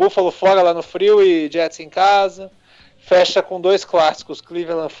 Buffalo fora lá no frio e Jets em casa. Fecha com 2 clássicos,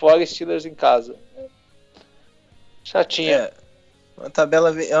 Cleveland fora e Steelers em casa. Chatinha.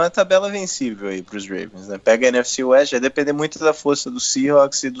 É uma tabela vencível aí para os Ravens, né? Pega a NFC West, vai depender muito da força dos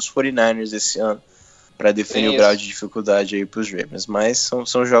Seahawks e dos 49ers esse ano para definir o grau de dificuldade aí para os Ravens, mas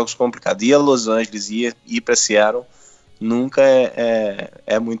são jogos complicados. Ir a Los Angeles e ir para Seattle nunca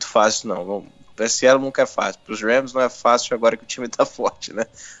é muito fácil, não. Para Seattle nunca é fácil, para os Rams não é fácil agora que o time está forte, né?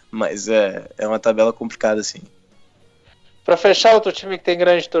 Mas é uma tabela complicada, sim. Para fechar, outro time que tem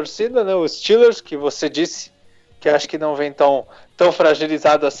grande torcida, né? Os Steelers, que você disse que acho que não vem tão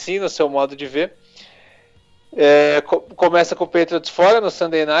fragilizado assim no seu modo de ver. Começa com o Patriots fora no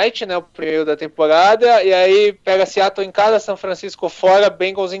Sunday Night, né, o primeiro da temporada, e aí pega Seattle em casa, São Francisco fora,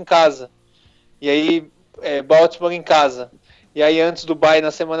 Bengals em casa. E aí Baltimore em casa. E aí antes do bye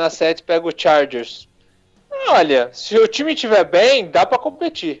na semana 7 pega o Chargers. Olha, se o time estiver bem, dá para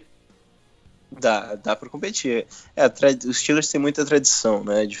competir. Dá para competir. Os Steelers têm muita tradição,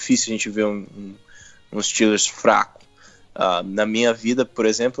 né? É difícil a gente ver um Steelers fraco. Na minha vida, por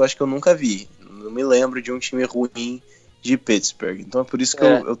exemplo, acho que eu nunca vi. Não me lembro de um time ruim de Pittsburgh. Então é por isso que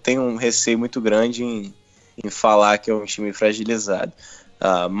eu tenho um receio muito grande em falar que é um time fragilizado.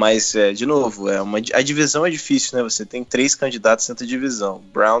 Mas, de novo, a divisão é difícil, né? Você tem 3 candidatos dentro da divisão: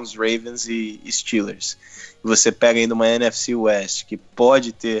 Browns, Ravens e Steelers. E você pega ainda uma NFC West, que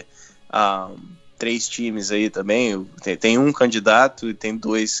pode ter 3 times aí também. Tem um candidato e tem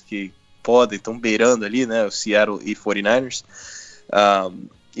 2 que estão beirando ali, né? O Seattle e 49ers.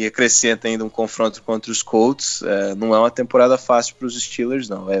 E acrescenta ainda um confronto contra os Colts. Não é uma temporada fácil para os Steelers,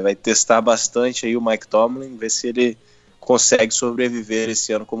 não. Vai testar bastante aí o Mike Tomlin, ver se ele consegue sobreviver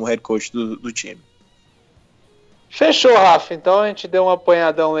esse ano como head coach do time. Fechou, Rafa. Então a gente deu um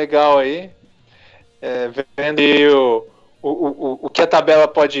apanhadão legal aí, vendo aí o que a tabela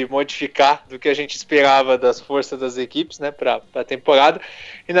pode modificar do que a gente esperava das forças das equipes, né, para a temporada.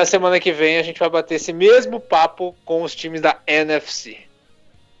 E na semana que vem a gente vai bater esse mesmo papo com os times da NFC.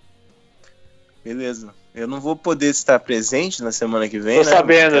 Beleza. Eu não vou poder estar presente na semana que vem, Tô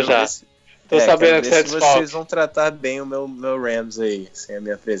sabendo já. Tô sabendo que você é desfalque. Vocês vão tratar bem o meu Rams aí, sem a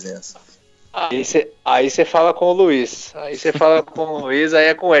minha presença. Aí você fala com o Luiz. Aí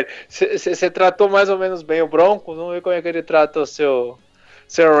é com ele. Você tratou mais ou menos bem o Broncos? Vamos ver como é que ele trata o seu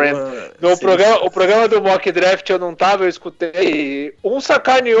Rams. O programa do Mock Draft eu não tava, eu escutei. Um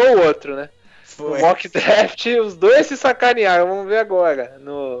sacaneou o outro, né? Foi. No Mock Draft, os dois se sacanearam. Vamos ver agora.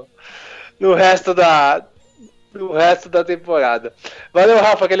 No resto da temporada. Valeu,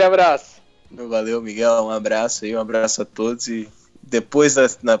 Rafa, aquele abraço. Valeu, Miguel, um abraço a todos e depois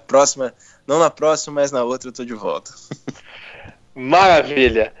na próxima, não na próxima, mas na outra eu tô de volta.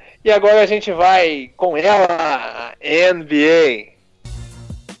 Maravilha. E agora a gente vai com ela, NBA.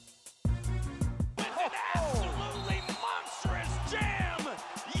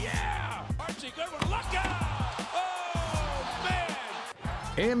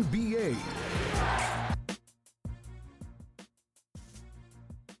 NBA.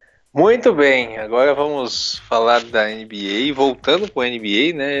 Muito bem, agora vamos falar da NBA, voltando para a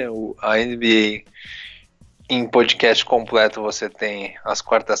NBA, né? A NBA em podcast completo você tem às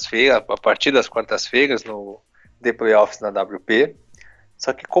quartas-feiras, a partir das quartas-feiras no The Playoffs na WP.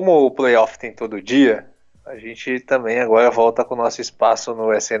 Só que como o playoff tem todo dia, a gente também agora volta com o nosso espaço no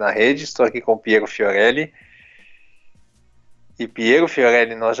USA na Rede. Estou aqui com o Piero Fiorelli. E Piero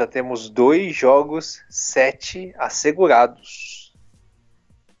Fiorelli, nós já temos 2 jogos 7 assegurados.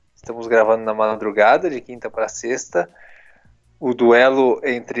 Estamos gravando na madrugada, de quinta para sexta. O duelo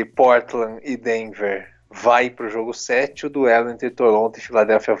entre Portland e Denver vai para o jogo 7. O duelo entre Toronto e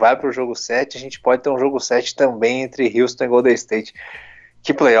Filadélfia vai para o jogo 7. A gente pode ter um jogo 7 também entre Houston e Golden State.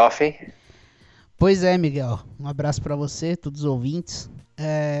 Que playoff, hein? Pois é, Miguel. Um abraço para você, todos os ouvintes.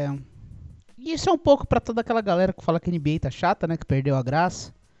 E isso é um pouco para toda aquela galera que fala que a NBA tá chata, né? Que perdeu a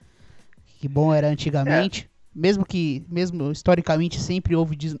graça. Que bom era antigamente. Mesmo historicamente sempre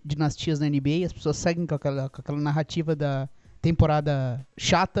houve dinastias na NBA, as pessoas seguem com aquela narrativa da temporada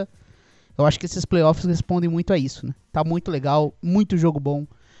chata. Eu acho que esses playoffs respondem muito a isso, né? Tá muito legal, muito jogo bom,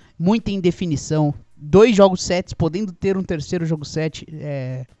 muita indefinição, 2 jogos 7, podendo ter um terceiro jogo 7,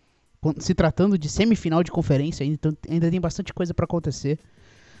 se tratando de semifinal de conferência, então ainda tem bastante coisa pra acontecer.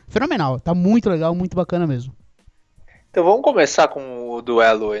 Fenomenal, tá muito legal, muito bacana mesmo. Então vamos começar com o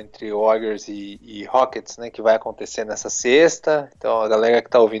duelo entre Warriors e Rockets, né, que vai acontecer nessa sexta. Então a galera que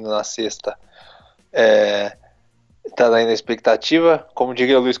está ouvindo na sexta está aí na expectativa. Como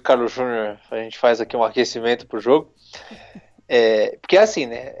diria o Luiz Carlos Júnior, a gente faz aqui um aquecimento para o jogo. Porque é assim,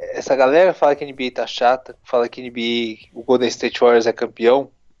 né, essa galera fala que a NBA tá chata, fala que a NBA, o Golden State Warriors é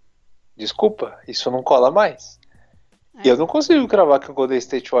campeão. Desculpa, isso não cola mais. E eu não consigo cravar que o Golden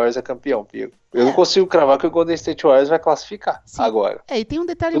State Warriors é campeão, Piego. Eu não consigo cravar que o Golden State Warriors vai classificar. Sim. Agora. E tem um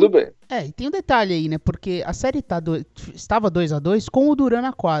detalhe. Tudo bem. E tem um detalhe aí, né? Porque a série estava 2-2 com o Durant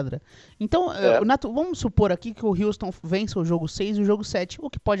na quadra. Então, vamos supor aqui que o Houston vence o jogo 6 e o jogo 7. O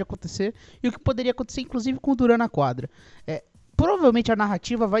que pode acontecer e o que poderia acontecer, inclusive, com o Durant na quadra. Provavelmente a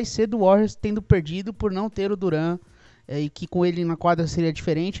narrativa vai ser do Warriors tendo perdido por não ter o Durant e que com ele na quadra seria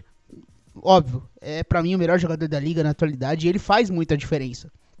diferente. Óbvio, é pra mim o melhor jogador da liga na atualidade e ele faz muita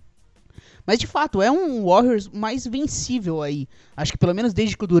diferença. Mas de fato, é um Warriors mais vencível aí. Acho que pelo menos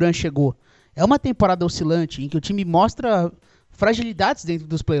desde que o Durant chegou. É uma temporada oscilante em que o time mostra fragilidades dentro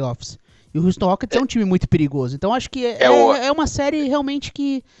dos playoffs. E o Houston Rockets é um time muito perigoso. Então acho que é uma série realmente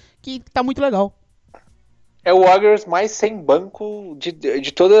que tá muito legal. É o Warriors mais sem banco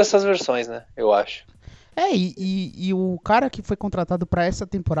de todas essas versões, né? Eu acho. E o cara que foi contratado para essa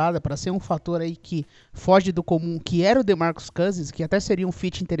temporada, para ser um fator aí que foge do comum, que era o DeMarcus Cousins, que até seria um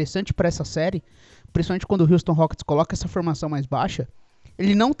fit interessante para essa série, principalmente quando o Houston Rockets coloca essa formação mais baixa,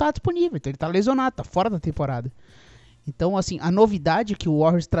 ele não tá disponível, então ele tá lesionado, tá fora da temporada. Então, assim, a novidade que o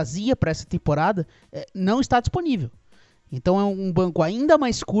Warriors trazia para essa temporada não está disponível. Então é um banco ainda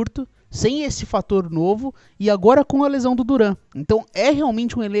mais curto, sem esse fator novo, e agora com a lesão do Durant. Então é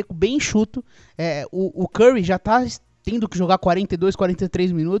realmente um elenco bem enxuto. O Curry já tá tendo que jogar 42,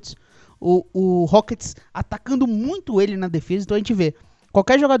 43 minutos. O Rockets atacando muito ele na defesa. Então a gente vê,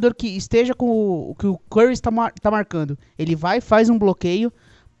 qualquer jogador que esteja com o que o Curry está marcando, ele vai, faz um bloqueio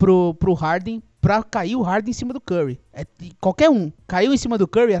pro Harden pra cair o Harden em cima do Curry. Qualquer um caiu em cima do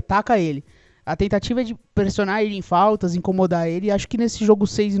Curry, ataca ele. A tentativa é de pressionar ele em faltas, incomodar ele, e acho que nesse jogo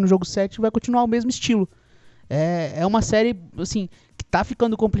 6 e no jogo 7 vai continuar o mesmo estilo. É uma série, assim, que tá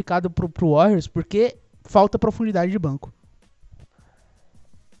ficando complicado pro Warriors, porque falta profundidade de banco.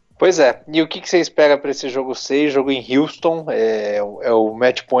 Pois é, e o que você espera para esse jogo 6, jogo em Houston, é o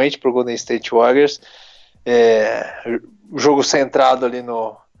match point pro Golden State Warriors, o jogo centrado ali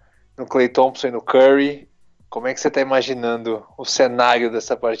no Klay Thompson e no Curry. Como é que você está imaginando o cenário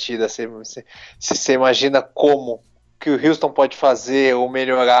dessa partida? Você imagina como que o Houston pode fazer ou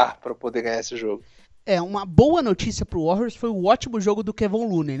melhorar para poder ganhar esse jogo? Uma boa notícia pro Warriors foi o ótimo jogo do Kevon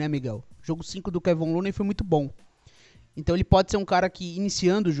Looney, né, Miguel? O jogo 5 do Kevon Looney foi muito bom. Então ele pode ser um cara que,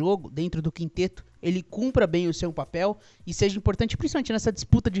 iniciando o jogo, dentro do quinteto, ele cumpra bem o seu papel e seja importante, principalmente nessa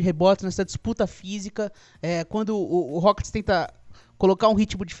disputa de rebotes, nessa disputa física, quando o Rockets tenta colocar um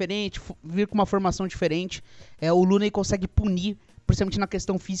ritmo diferente, vir com uma formação diferente, o Looney consegue punir, principalmente na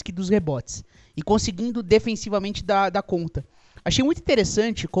questão física e dos rebotes, e conseguindo defensivamente dar conta. Achei muito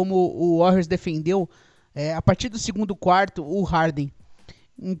interessante como o Warriors defendeu, a partir do segundo quarto, o Harden.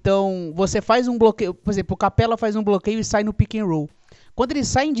 Então, você faz um bloqueio, por exemplo, o Capela faz um bloqueio e sai no pick and roll. Quando ele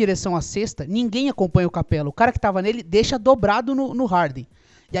sai em direção à cesta, ninguém acompanha o Capela. O cara que estava nele deixa dobrado no Harden.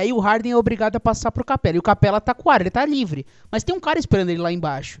 E aí o Harden é obrigado a passar pro Capela. E o Capela tá com o ar, ele tá livre. Mas tem um cara esperando ele lá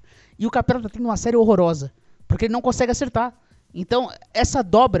embaixo. E o Capela tá tendo uma série horrorosa, porque ele não consegue acertar. Então, essa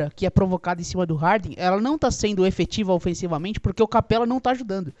dobra que é provocada em cima do Harden, ela não tá sendo efetiva ofensivamente, porque o Capela não tá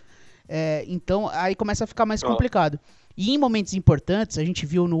ajudando. Então, aí começa a ficar mais complicado. E em momentos importantes, a gente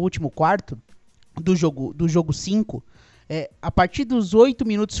viu no último quarto do jogo 5, a partir dos 8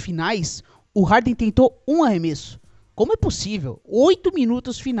 minutos finais, o Harden tentou um arremesso. Como é possível? 8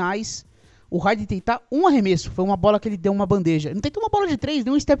 minutos finais, o Harden tentar um arremesso. Foi uma bola que ele deu uma bandeja. Ele não tentou uma bola de 3,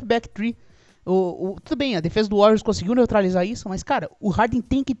 deu um step back 3. Tudo bem, a defesa do Warriors conseguiu neutralizar isso, mas, cara, o Harden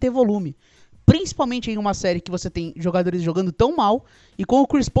tem que ter volume. Principalmente em uma série que você tem jogadores jogando tão mal e com o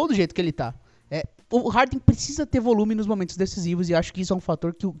Chris Paul do jeito que ele tá. O Harden precisa ter volume nos momentos decisivos e acho que isso é um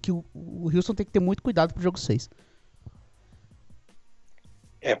fator que o Houston tem que ter muito cuidado pro jogo 6.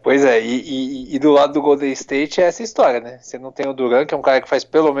 Pois é, e do lado do Golden State é essa história, né? Você não tem o Durant, que é um cara que faz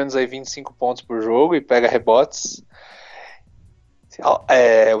pelo menos aí 25 pontos por jogo e pega rebotes.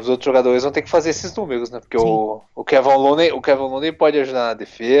 Os outros jogadores vão ter que fazer esses números, né? Porque o Kevon Looney pode ajudar na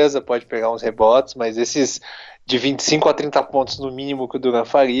defesa, pode pegar uns rebotes, mas esses de 25 a 30 pontos no mínimo que o Durant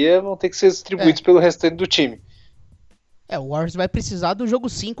faria vão ter que ser distribuídos pelo restante do time. O Warriors vai precisar do jogo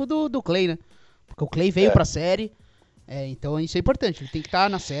 5 do Klay, né? Porque o Klay veio pra série, então isso é importante. Ele tem que estar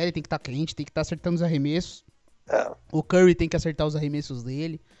na série, tem que estar quente, tem que estar acertando os arremessos. O Curry tem que acertar os arremessos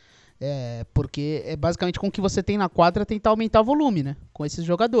dele. Porque basicamente com o que você tem na quadra tentar aumentar o volume, né? Com esses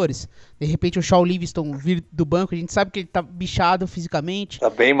jogadores. De repente o Shaw Livingston vir do banco, a gente sabe que ele tá bichado fisicamente. Tá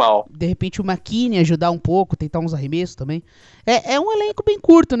bem mal. De repente o McKinney ajudar um pouco, tentar uns arremessos também. É um elenco bem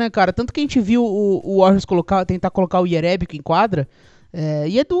curto, né, cara? Tanto que a gente viu o Warriors tentar colocar o Jerebico em quadra,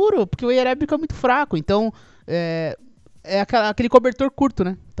 e é duro, porque o Jerebico é muito fraco, então aquele cobertor curto,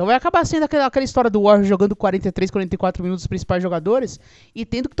 né? Então vai acabar sendo aquela história do Warriors jogando 43, 44 minutos os principais jogadores e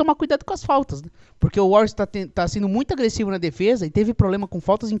tendo que tomar cuidado com as faltas, né? Porque o Warriors tá sendo muito agressivo na defesa e teve problema com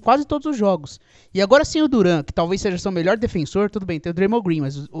faltas em quase todos os jogos. E agora sem o Durant, que talvez seja seu melhor defensor, tudo bem, tem o Draymond Green,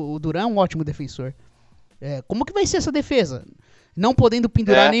 mas o Durant é um ótimo defensor. Como que vai ser essa defesa? Não podendo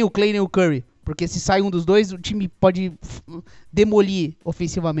pendurar nem o Klay nem o Curry, porque se sai um dos dois, o time pode demolir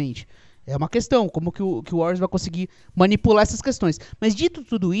ofensivamente. É uma questão, como que o Warriors vai conseguir manipular essas questões. Mas dito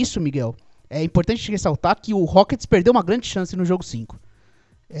tudo isso, Miguel, é importante ressaltar que o Rockets perdeu uma grande chance no jogo 5.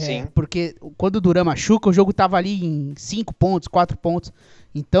 Sim. Porque quando o Durant machuca, o jogo tava ali em 5 pontos, 4 pontos.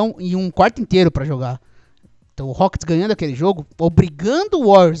 Então, em um quarto inteiro pra jogar. Então, o Rockets ganhando aquele jogo, obrigando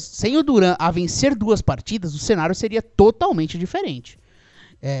o Warriors, sem o Durant, a vencer 2 partidas, o cenário seria totalmente diferente.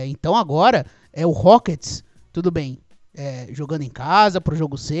 Então, agora, o Rockets, tudo bem. Jogando em casa pro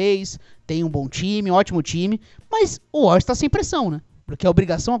jogo 6, tem um bom time, um ótimo time, mas o Warriors tá sem pressão, né? Porque a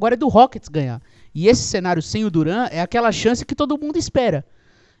obrigação agora é do Rockets ganhar. E esse cenário sem o Durant é aquela chance que todo mundo espera.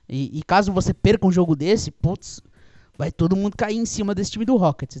 E caso você perca um jogo desse, putz, vai todo mundo cair em cima desse time do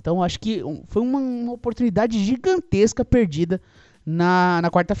Rockets. Então acho que foi uma oportunidade gigantesca perdida na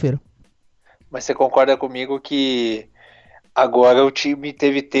quarta-feira. Mas você concorda comigo que agora o time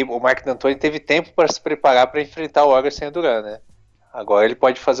teve tempo, o Mark D'Antoni teve tempo para se preparar para enfrentar o Warriors sem o Durant, né? Agora ele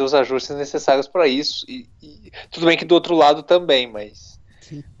pode fazer os ajustes necessários para isso. E tudo bem que do outro lado também,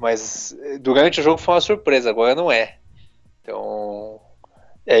 mas durante o jogo foi uma surpresa, agora não é. Então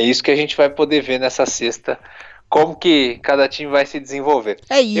é isso que a gente vai poder ver nessa sexta como que cada time vai se desenvolver.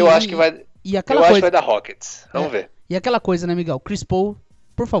 Eu acho que vai dar Rockets. Vamos ver. E aquela coisa, né, Miguel? Chris Paul,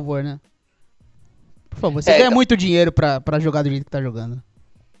 por favor, né? Por favor, você ganha muito dinheiro pra jogar do jeito que tá jogando.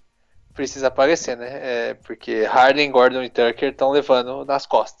 Precisa aparecer, né? Porque Harden, Gordon e Tucker estão levando nas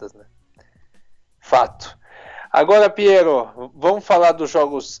costas, né? Fato. Agora, Piero, vamos falar dos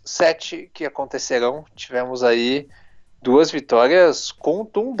jogos 7 que acontecerão. Tivemos aí 2 vitórias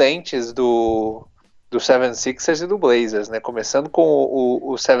contundentes do 76ers e do Blazers, né? Começando com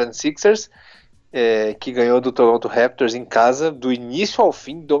o 76ers, que ganhou do Toronto Raptors em casa, do início ao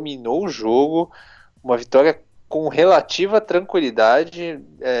fim, dominou o jogo, uma vitória com relativa tranquilidade,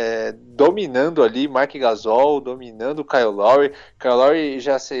 dominando ali Marc Gasol, dominando Kyle Lowry. Kyle Lowry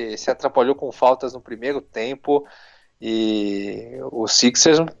já se atrapalhou com faltas no primeiro tempo, e os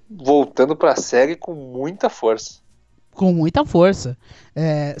Sixers voltando para a série com muita força. Com muita força.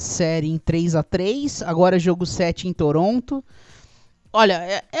 Série em 3-3, agora jogo 7 em Toronto.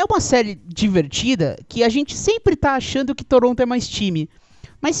 Olha, é uma série divertida que a gente sempre tá achando que Toronto é mais time.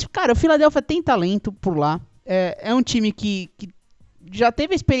 Mas, cara, o Philadelphia tem talento por lá. É um time que já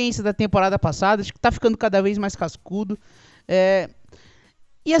teve a experiência da temporada passada, acho que tá ficando cada vez mais cascudo.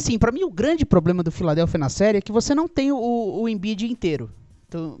 E assim, pra mim o grande problema do Philadelphia na série é que você não tem o Embiid inteiro.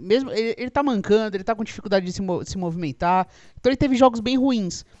 Então, mesmo ele tá mancando, ele tá com dificuldade de se movimentar. Então ele teve jogos bem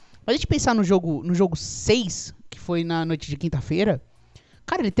ruins. Mas a gente pensar no jogo 6, que foi na noite de quinta-feira,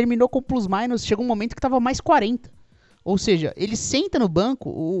 cara, ele terminou com plus-minus, chegou um momento que tava mais 40. Ou seja, ele senta no banco,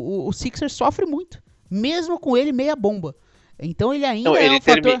 o Sixers sofre muito. Mesmo com ele meia bomba. Então ele ainda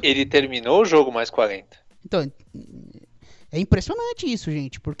ele terminou o jogo mais 40. Então, é impressionante isso,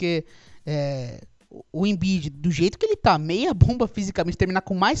 gente. Porque o Embiid, do jeito que ele tá, meia bomba fisicamente, terminar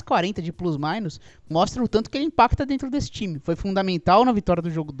com mais 40 de plus-minus, mostra o tanto que ele impacta dentro desse time. Foi fundamental na vitória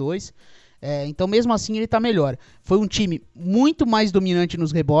do jogo 2. Então, mesmo assim, ele tá melhor. Foi um time muito mais dominante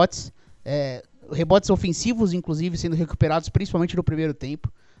nos rebotes. Rebotes ofensivos, inclusive, sendo recuperados, principalmente no primeiro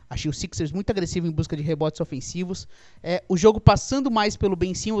tempo. Achei o Sixers muito agressivo em busca de rebotes ofensivos. O jogo passando mais pelo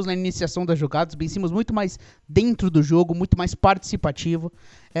Ben Simmons na iniciação das jogadas. Ben Simmons muito mais dentro do jogo, muito mais participativo.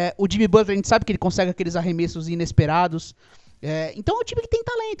 O Jimmy Butler, a gente sabe que ele consegue aqueles arremessos inesperados. Então é um time que tem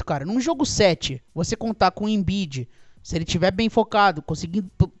talento, cara. Num jogo 7, você contar com o Embiid, se ele estiver bem focado,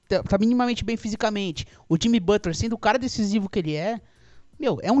 conseguindo tá minimamente bem fisicamente, o Jimmy Butler sendo o cara decisivo que ele é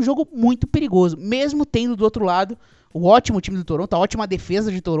um jogo muito perigoso. Mesmo tendo do outro lado o ótimo time do Toronto, a ótima defesa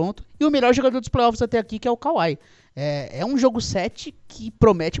de Toronto e o melhor jogador dos playoffs até aqui, que é o Kawhi. É um jogo 7 que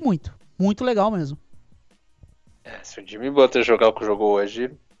promete muito. Muito legal mesmo. Se o Jimmy Butler jogar o que jogou hoje,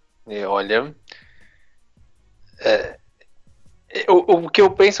 olha... O que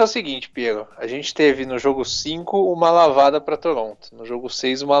eu penso é o seguinte, Piero. A gente teve no jogo 5 uma lavada para Toronto. No jogo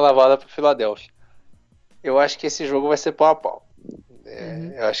 6 uma lavada para Filadélfia. Eu acho que esse jogo vai ser pau a pau.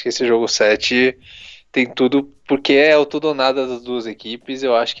 Eu acho que esse jogo 7... tem tudo, porque é o tudo ou nada das duas equipes.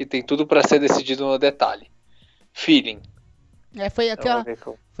 Eu acho que tem tudo para ser decidido no detalhe. Feeling.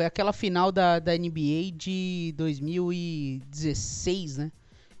 Foi aquela final da NBA de 2016, né?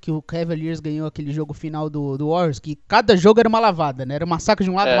 Que o Cavaliers ganhou aquele jogo final do Warriors, que cada jogo era uma lavada, né? Era um massacre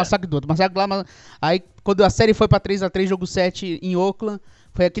de um lado, massacre do outro. Massacre lá, aí quando a série foi pra 3-3, jogo 7 em Oakland,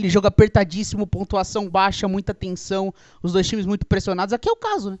 foi aquele jogo apertadíssimo, pontuação baixa, muita tensão, os dois times muito pressionados. Aqui é o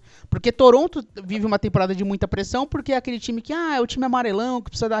caso, né? Porque Toronto vive uma temporada de muita pressão, porque é aquele time que, é o time amarelão, que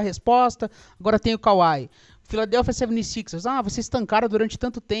precisa dar a resposta, agora tem o Kawhi. Philadelphia 76ers, vocês estancaram durante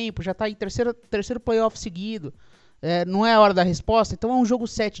tanto tempo, já tá aí terceiro playoff seguido. Não é a hora da resposta, então é um jogo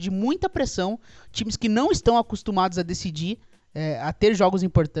 7 de muita pressão, times que não estão acostumados a decidir, a ter jogos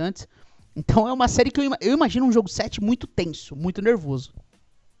importantes. Então é uma série que eu imagino um jogo 7 muito tenso, muito nervoso.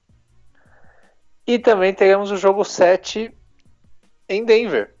 E também teremos o jogo 7 em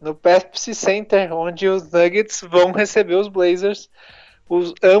Denver, no Pepsi Center, onde os Nuggets vão receber os Blazers,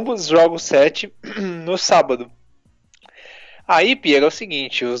 ambos jogos 7 no sábado. Aí, Pierre, é o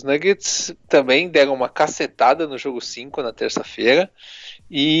seguinte, os Nuggets também deram uma cacetada no jogo 5 na terça-feira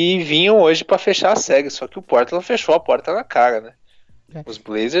e vinham hoje para fechar a série, só que o Portland fechou a porta na cara, né? Os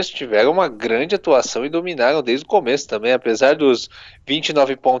Blazers tiveram uma grande atuação e dominaram desde o começo também, apesar dos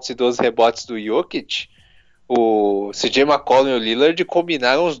 29 pontos e 12 rebotes do Jokic, o CJ McCollum e o Lillard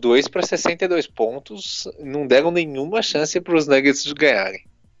combinaram os dois para 62 pontos, não deram nenhuma chance para os Nuggets de ganharem.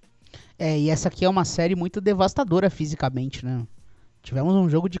 E essa aqui é uma série muito devastadora fisicamente, né? Tivemos um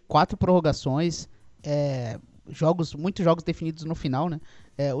jogo de 4 prorrogações, muitos jogos definidos no final, né?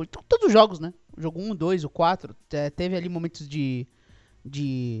 Todos os jogos, né? O jogo 1, 2, o 4, teve ali momentos de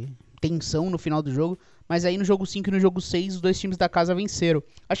tensão no final do jogo, mas aí no jogo 5 e no jogo 6 os dois times da casa venceram.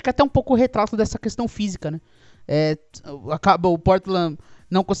 Acho que é até um pouco o retrato dessa questão física, né? Acaba o Portland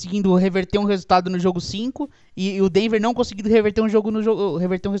não conseguindo reverter um resultado no jogo 5 e o Denver não conseguindo reverter um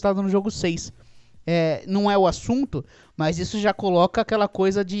resultado no jogo 6. Não é o assunto, mas isso já coloca aquela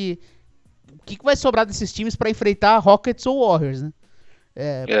coisa de o que vai sobrar desses times para enfrentar Rockets ou Warriors, né?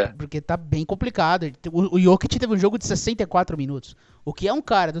 Porque tá bem complicado. O Jokic teve um jogo de 64 minutos. O que é um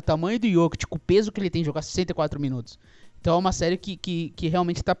cara do tamanho do Jokic, com o peso que ele tem, jogar 64 minutos. Então é uma série que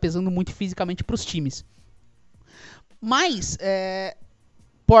realmente tá pesando muito fisicamente pros times. Mas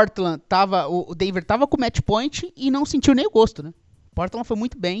Portland o Denver tava com match point e não sentiu nem o gosto, né? Portland foi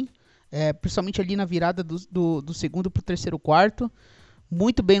muito bem, principalmente ali na virada do segundo pro terceiro quarto.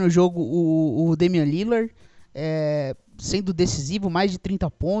 Muito bem no jogo o Damian Lillard, sendo decisivo, mais de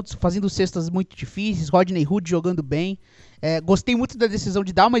 30 pontos, fazendo cestas muito difíceis, Rodney Hood jogando bem. Gostei muito da decisão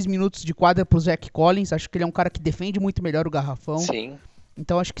de dar mais minutos de quadra pro Zach Collins, acho que ele é um cara que defende muito melhor o garrafão. Sim.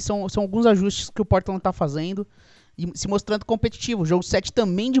 Então acho que são alguns ajustes que o Portland tá fazendo e se mostrando competitivo. O jogo 7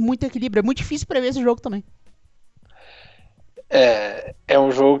 também de muito equilíbrio, é muito difícil prever esse jogo também. É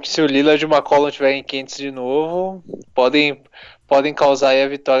um jogo que se o Lillard e o McCollum estiverem quentes de novo, podem causar aí a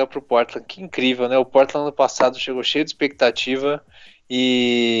vitória pro Portland. Que incrível, né? O Portland ano passado chegou cheio de expectativa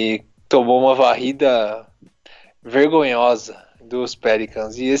e tomou uma varrida vergonhosa dos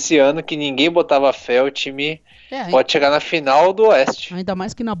Pelicans. E esse ano que ninguém botava fé, o time pode chegar na final do Oeste. Ainda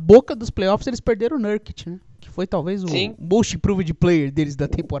mais que na boca dos playoffs eles perderam o Nurkic, né? Que foi talvez o most improved player deles da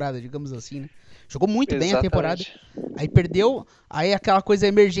temporada, digamos assim, né? Jogou muito bem a temporada. Aí perdeu, aí aquela coisa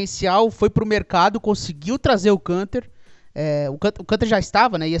emergencial, foi pro mercado, conseguiu trazer o Kanter. O Kanter já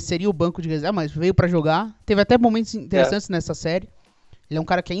estava, né? Seria o banco de reserva, mas veio pra jogar. Teve até momentos interessantes nessa série. Ele é um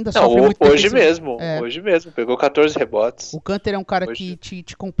cara que ainda sofre muito. Hoje mesmo, pegou 14 rebotes. O Kanter é um cara que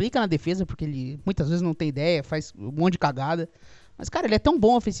te complica na defesa, porque ele muitas vezes não tem ideia, faz um monte de cagada. Mas, cara, ele é tão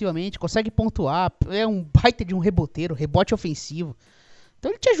bom ofensivamente, consegue pontuar, é um baita de um reboteiro, rebote ofensivo. Então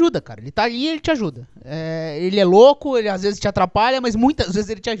ele te ajuda, cara. Ele tá ali e ele te ajuda. Ele é louco, ele às vezes te atrapalha, mas muitas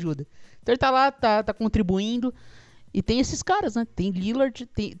vezes ele te ajuda. Então ele tá lá, tá contribuindo. E tem esses caras, né? Tem Lillard,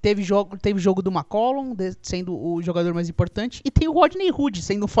 teve jogo do McCollum, sendo o jogador mais importante. E tem o Rodney Hood,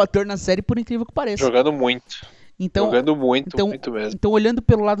 sendo um fator na série, por incrível que pareça. Jogando muito. Jogando muito mesmo. Então, olhando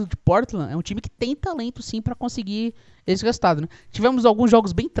pelo lado de Portland, é um time que tem talento, sim, pra conseguir esse resultado, né? Tivemos alguns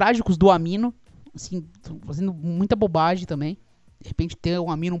jogos bem trágicos do Amino, assim, fazendo muita bobagem também. De repente ter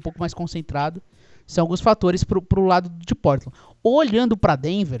um Amino um pouco mais concentrado. São alguns fatores pro lado de Portland. Olhando pra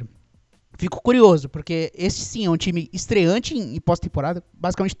Denver, fico curioso, porque esse sim é um time estreante em pós-temporada.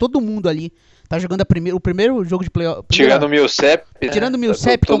 Basicamente todo mundo ali tá jogando o primeiro jogo de playoff. Tirando o Millsap. Tirando o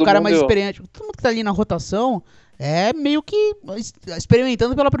Millsap, que é um cara mais experiente. Todo mundo que tá ali na rotação é meio que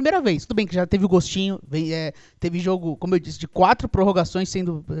experimentando pela primeira vez. Tudo bem que já teve o gostinho, teve jogo, como eu disse, de 4 prorrogações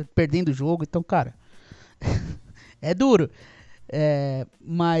perdendo o jogo. Então, cara, é duro.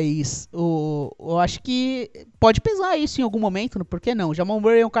 Mas eu acho que pode pesar isso em algum momento, né? Por que não? O Jamal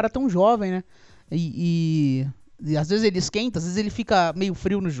Murray é um cara tão jovem, né? E às vezes ele esquenta, às vezes ele fica meio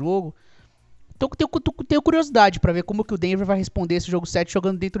frio no jogo. Então tenho curiosidade pra ver como que o Denver vai responder esse jogo 7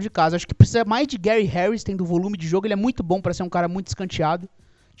 jogando dentro de casa. Acho que precisa mais de Gary Harris tendo volume de jogo. Ele é muito bom pra ser um cara muito escanteado.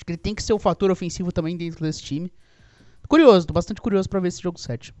 Acho que ele tem que ser o fator ofensivo também dentro desse time. Tô bastante curioso pra ver esse jogo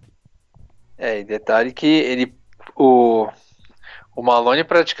 7. E detalhe que o Malone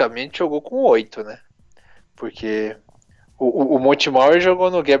praticamente jogou com 8, né? Porque o Montemauer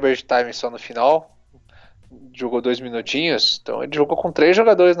jogou no garbage time só no final, jogou 2 minutinhos, então ele jogou com 3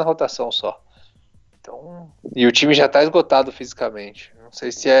 jogadores na rotação só. Então, e o time já tá esgotado fisicamente. Não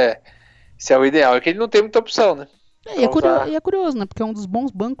sei se é o ideal, é que ele não tem muita opção, né? E é curioso, né? Porque é um dos bons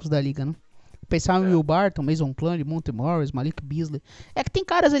bancos da liga, né? Pensar em Will Barton, Mason Plumlee, Monte Morris, Malik Beasley. É que tem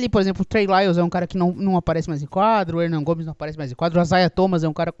caras ali, por exemplo, o Trey Lyles é um cara que não aparece mais em quadro, o Hernan Gomes não aparece mais em quadro, o Isaiah Thomas é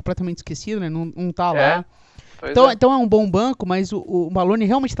um cara completamente esquecido, né? Não tá lá. Então é um bom banco, mas o Malone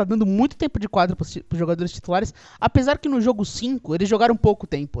realmente tá dando muito tempo de quadro pros jogadores titulares, apesar que no jogo 5 eles jogaram pouco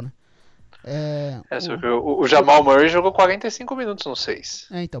tempo, né? O Jamal Murray jogou 45 minutos no 6.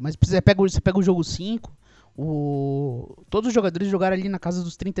 Então, mas você pega o jogo 5, todos os jogadores jogaram ali na casa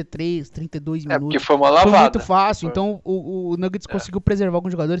dos 33, 32 minutos. Porque foi uma lavada. Foi muito fácil, então o Nuggets conseguiu preservar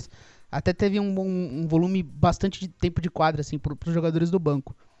alguns jogadores. Até teve um volume bastante de tempo de quadra, assim, pros jogadores do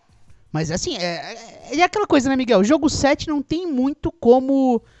banco. Mas, assim, é aquela coisa, né, Miguel? O jogo 7 não tem muito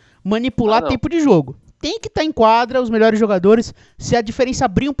como manipular tempo de jogo. Tem que estar em quadra, os melhores jogadores. Se a diferença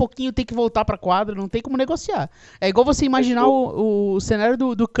abrir um pouquinho, tem que voltar pra quadra, não tem como negociar. É igual você imaginar o cenário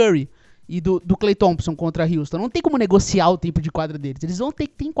do Curry e do Klay Thompson contra a Houston. Não tem como negociar o tempo de quadra deles. Eles vão ter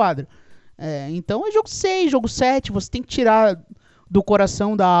que ter em quadra. Então é jogo 6, jogo 7. Você tem que tirar do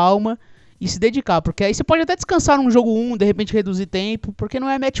coração, da alma e se dedicar, porque aí você pode até descansar num jogo 1, de repente reduzir tempo, porque não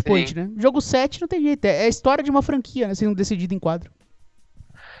é match point, né? Jogo 7 não tem jeito, é a história de uma franquia, né, sendo decidida em quadro.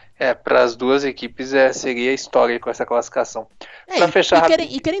 Para as duas equipes seria histórico essa classificação. Pra fechar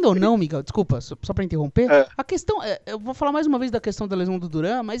e querendo ou não, Miguel, desculpa, só pra interromper, a questão, eu vou falar mais uma vez da questão da lesão do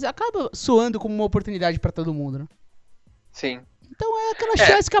Duran, mas acaba soando como uma oportunidade pra todo mundo, né? Sim. Então é aquela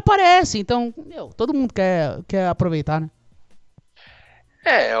chance que aparece, então, todo mundo quer aproveitar, né?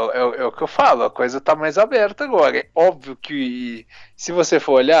 É o que eu falo, a coisa tá mais aberta agora. É óbvio que, se você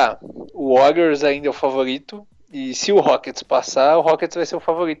for olhar, o Warriors ainda é o favorito, e se o Rockets passar, o Rockets vai ser o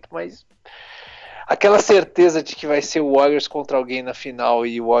favorito, mas aquela certeza de que vai ser o Warriors contra alguém na final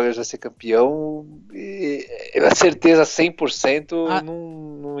e o Warriors vai ser campeão, a certeza 100%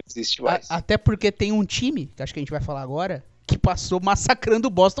 não existe mais. Até porque tem um time, que acho que a gente vai falar agora, que passou massacrando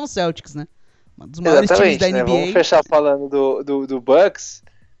o Boston Celtics, né? Um dos maiores times da NBA. Né? Vamos fechar falando do Bucks.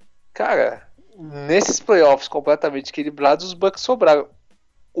 Cara, nesses playoffs completamente equilibrados, os Bucks sobraram.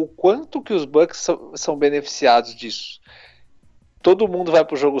 O quanto que os Bucks são beneficiados disso? Todo mundo vai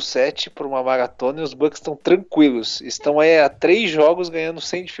pro jogo 7, por uma maratona, e os Bucks estão tranquilos. Estão aí há 3 jogos ganhando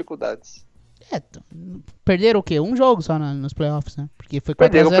sem dificuldades. Perderam o quê? Um jogo só nos playoffs, né? Porque foi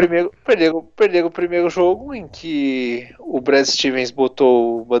 4-0. Perderam o primeiro jogo, em que o Brad Stevens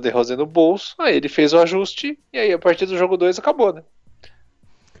botou o Budenholzer no bolso, aí ele fez o ajuste, e aí a partir do jogo 2 acabou, né?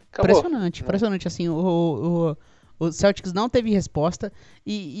 Impressionante, assim, o Celtics não teve resposta,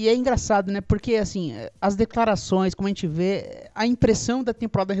 e é engraçado, né, porque, assim, as declarações, como a gente vê, a impressão da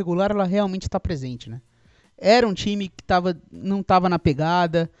temporada regular, ela realmente está presente, né? Era um time que não estava na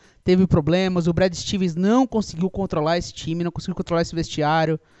pegada, teve problemas, o Brad Stevens não conseguiu controlar esse time, não conseguiu controlar esse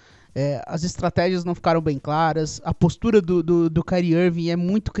vestiário, as estratégias não ficaram bem claras, a postura do Kyrie Irving é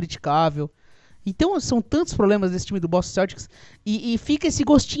muito criticável. Então são tantos problemas desse time do Boston Celtics, e fica esse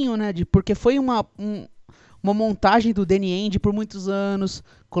gostinho, né, porque foi uma montagem do Danny Ainge por muitos anos,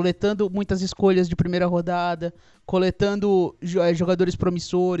 coletando muitas escolhas de primeira rodada, coletando jogadores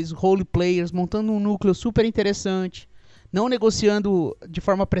promissores, role players, montando um núcleo super interessante, não negociando de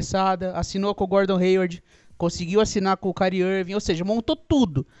forma apressada, assinou com o Gordon Hayward, conseguiu assinar com o Kyrie Irving, ou seja, montou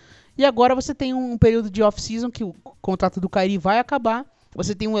tudo. E agora você tem um período de off-season que o contrato do Kyrie vai acabar,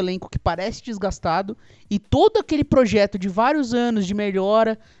 você tem um elenco que parece desgastado, e todo aquele projeto de vários anos de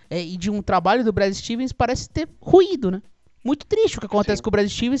melhora e de um trabalho do Brad Stevens parece ter ruído, né? Muito triste o que acontece com o Brad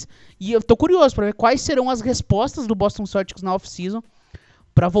Stevens, e eu tô curioso para ver quais serão as respostas do Boston Celtics na off-season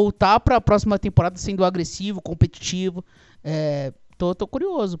para voltar para a próxima temporada sendo agressivo, competitivo. Tô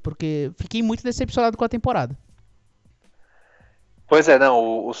curioso, porque fiquei muito decepcionado com a temporada. Pois é,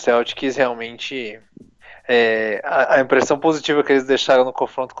 não, o Celtics realmente... a impressão positiva que eles deixaram no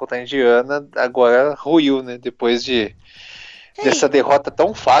confronto contra a Indiana agora ruiu, né? Depois dessa derrota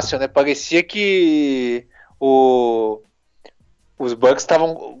tão fácil, né? Parecia que os Bucks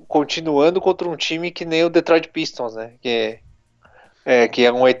estavam continuando contra um time que nem o Detroit Pistons, né? Que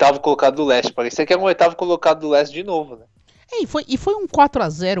é um 8º colocado do leste. Parecia que era um 8º colocado do leste de novo, né? E foi um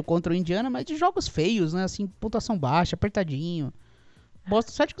 4-0 contra o Indiana, mas de jogos feios, né? Assim, pontuação baixa, apertadinho.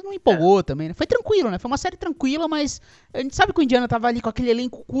 Boston Celtics não empolgou também, né? Foi tranquilo, né? Foi uma série tranquila, mas a gente sabe que o Indiana tava ali com aquele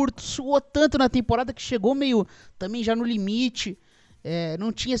elenco curto, suou tanto na temporada que chegou meio também já no limite,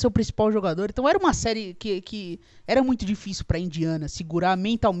 não tinha seu principal jogador, então era uma série que era muito difícil pra Indiana segurar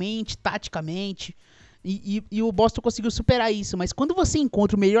mentalmente, taticamente, e o Boston conseguiu superar isso, mas quando você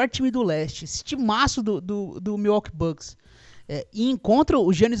encontra o melhor time do leste, esse timaço do Milwaukee Bucks, e encontra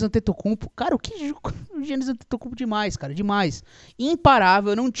o Giannis Antetokounmpo, cara, o Giannis Antetokounmpo demais, cara, demais,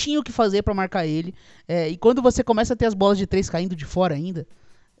 imparável, não tinha o que fazer pra marcar ele, e quando você começa a ter as bolas de 3 caindo de fora ainda,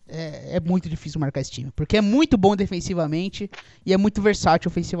 é muito difícil marcar esse time, porque é muito bom defensivamente e é muito versátil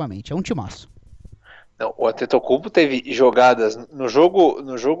ofensivamente, é um timaço. Não, o Antetokounmpo teve jogadas no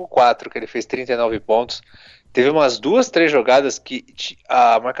jogo 4, que ele fez 39 pontos, teve umas 2-3 jogadas que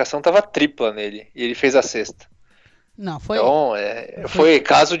a marcação tava tripla nele, e ele fez a sexta. Não, foi... Então, foi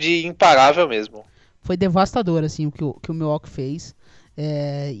caso de imparável mesmo. Foi devastador, assim, o que o Milwaukee fez.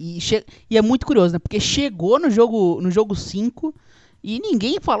 E é muito curioso, né? Porque chegou no jogo 5 e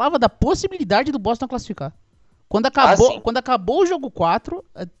ninguém falava da possibilidade do Boston classificar. Quando acabou o jogo 4,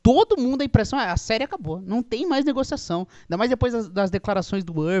 todo mundo, a impressão a série acabou. Não tem mais negociação. Ainda mais depois das declarações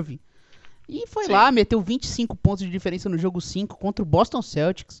do Irving. E foi lá, meteu 25 pontos de diferença no jogo 5 contra o Boston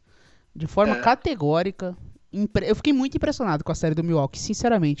Celtics. De forma categórica. Eu fiquei muito impressionado com a série do Milwaukee,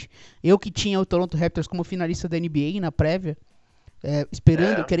 sinceramente. Eu que tinha o Toronto Raptors como finalista da NBA na prévia,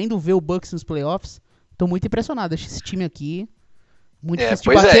 querendo ver o Bucks nos playoffs, tô muito impressionado. Acho esse time aqui muito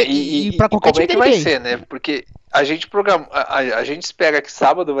difícil de bater. E pra qualquer como time é que vai ser, né? Porque a gente programa, a gente espera que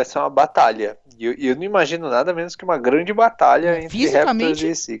sábado vai ser uma batalha. E eu não imagino nada menos que uma grande batalha entre Raptors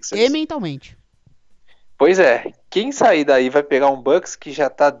e Sixers. E mentalmente. Pois é, quem sair daí vai pegar um Bucks que já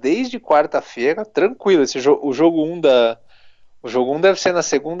tá desde quarta-feira, tranquilo. O jogo 1 deve ser na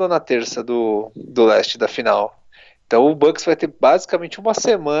segunda ou na terça do leste da final. Então o Bucks vai ter basicamente uma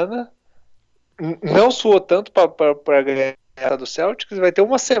semana, não suou tanto para ganhar do Celtics, vai ter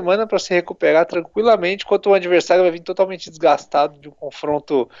uma semana para se recuperar tranquilamente, enquanto o adversário vai vir totalmente desgastado de um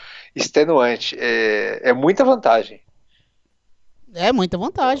confronto extenuante. É muita vantagem. É muita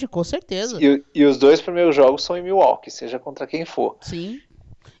vantagem, com certeza. E os 2 primeiros jogos são em Milwaukee, seja contra quem for. Sim.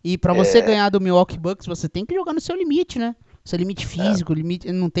 E para você ganhar do Milwaukee Bucks, você tem que jogar no seu limite, né? Seu limite físico,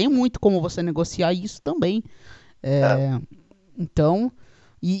 limite, não tem muito como você negociar isso também. Então,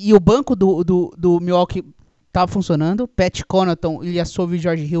 e o banco do Milwaukee tá funcionando. Pat Connaughton, Ilyasova e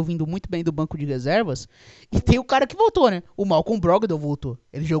George Hill vindo muito bem do banco de reservas. E tem o cara que voltou, né? O Malcolm Brogdon voltou.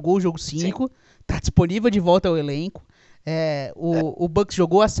 Ele jogou o jogo 5, tá disponível de volta ao elenco. O Bucks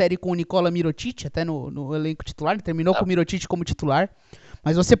jogou a série com o Nikola Mirotic, até no elenco titular. Ele terminou com o Mirotic como titular.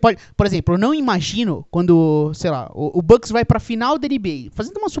 Mas você pode... Por exemplo, eu não imagino quando, sei lá, o Bucks vai pra final da NBA,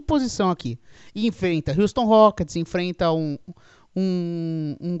 fazendo uma suposição aqui, e enfrenta Houston Rockets, enfrenta um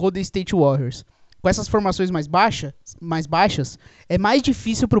Golden State Warriors. Com essas formações mais baixas, é mais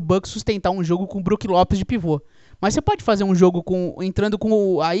difícil pro Bucks sustentar um jogo com o Brook Lopes de pivô. Mas você pode fazer um jogo entrando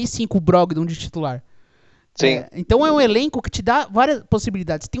com aí sim com o Brogdon de titular. Sim. Então é um elenco que te dá várias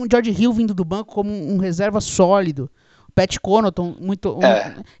possibilidades. Tem o George Hill vindo do banco como um reserva sólido. Pat Connaughton,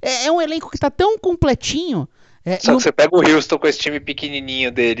 é um elenco que tá tão completinho. Só que você pega o Houston com esse time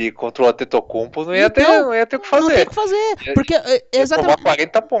pequenininho dele contra o Antetokounmpo, não ia ter o que fazer. Não tem o que fazer. Porque, tomar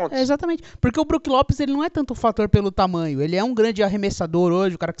 40 pontos. Exatamente. Porque o Brook Lopes, ele não é tanto fator pelo tamanho. Ele é um grande arremessador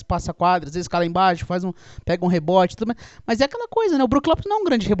hoje, o cara que passa quadra, às vezes cala embaixo, pega um rebote, tudo mais. Mas é aquela coisa, né? O Brook Lopes não é um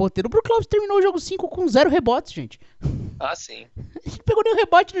grande reboteiro. O Brook Lopes terminou o jogo 5 com 0 rebotes, gente. Ah, sim. Ele não pegou nenhum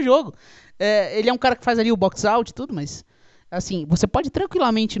rebote no jogo. Ele é um cara que faz ali o box out e tudo, mas... Assim, você pode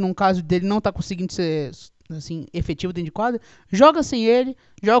tranquilamente, num caso dele não tá conseguindo ser assim, efetivo dentro de quadra, joga sem ele,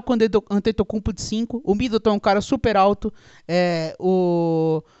 joga com o Antetokounmpo de 5, o Middleton é um cara super alto,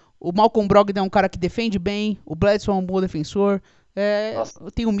 o Malcolm Brogdon é um cara que defende bem, o Bledsoe é um bom defensor,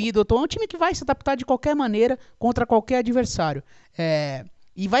 tem o Middleton, é um time que vai se adaptar de qualquer maneira contra qualquer adversário.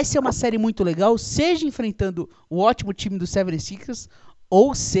 E vai ser uma série muito legal, seja enfrentando o ótimo time do 76ers,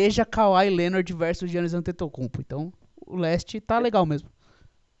 ou seja Kawhi Leonard versus Giannis Antetokounmpo. Então, o leste tá legal mesmo.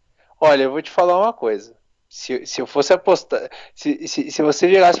 Olha, eu vou te falar uma coisa. Se eu fosse apostar... Se você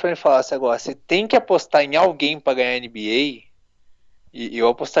virasse pra mim e falasse agora, você tem que apostar em alguém pra ganhar a NBA, e eu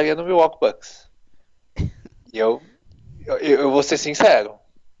apostaria no Milwaukee Bucks. E eu vou ser sincero.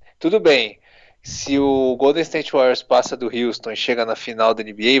 Tudo bem, se o Golden State Warriors passa do Houston e chega na final da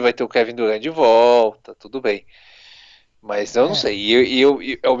NBA, vai ter o Kevin Durant de volta, tudo bem. Mas eu não sei,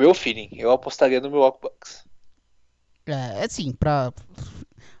 é o meu feeling. Eu apostaria no Milwaukee Bucks. Assim, pra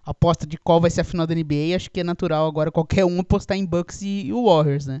aposta de qual vai ser a final da NBA, acho que é natural agora qualquer um apostar em Bucks e o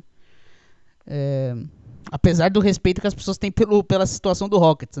Warriors, né? Apesar do respeito que as pessoas têm pela situação do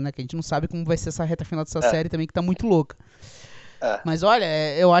Rockets, né? Que a gente não sabe como vai ser essa reta final dessa série também, que tá muito louca. Mas olha,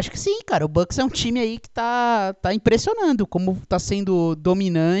 eu acho que sim, cara. O Bucks é um time aí que tá impressionando, como tá sendo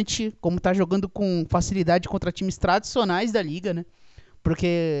dominante, como tá jogando com facilidade contra times tradicionais da liga, né?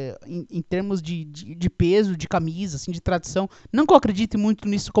 Porque em termos de peso, de camisa, assim, de tradição, não que eu acredite muito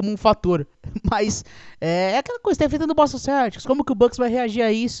nisso como um fator, mas é aquela coisa, tá enfrentando o Boston Celtics, como que o Bucks vai reagir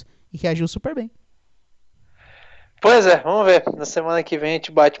a isso? E reagiu super bem. Pois é, vamos ver. Na semana que vem a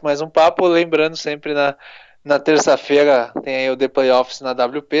gente bate mais um papo, lembrando sempre na terça-feira tem aí o The Playoffs na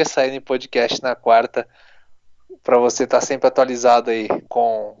WP, saindo em podcast na quarta, para você estar sempre atualizado aí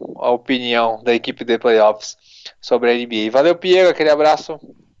com a opinião da equipe The Playoffs sobre a NBA. Valeu, Piero, aquele abraço.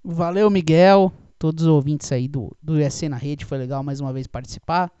 Valeu, Miguel, todos os ouvintes aí do USA na Rede, foi legal mais uma vez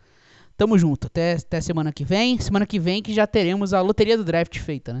participar. Tamo junto, até semana que vem. Semana que vem que já teremos a loteria do draft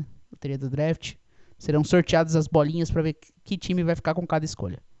feita, né? Loteria do draft. Serão sorteadas as bolinhas para ver que time vai ficar com cada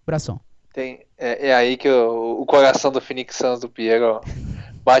escolha. Abração. É aí que o coração do Phoenix Suns do Piero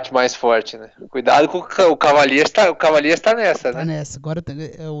bate mais forte, né? Cuidado com o Cavaliers, o Cavaliers tá nessa, né? Tá nessa, agora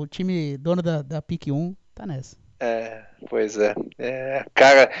o time dono da pick 1 tá nessa. Pois é. É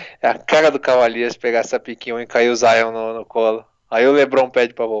a cara do Cavaliers pegar essa pick 1 e cair o Zion no colo. Aí o LeBron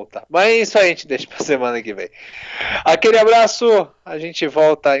pede pra voltar. Mas isso a gente deixa pra semana que vem. Aquele abraço, a gente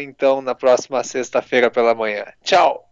volta então na próxima sexta-feira pela manhã. Tchau!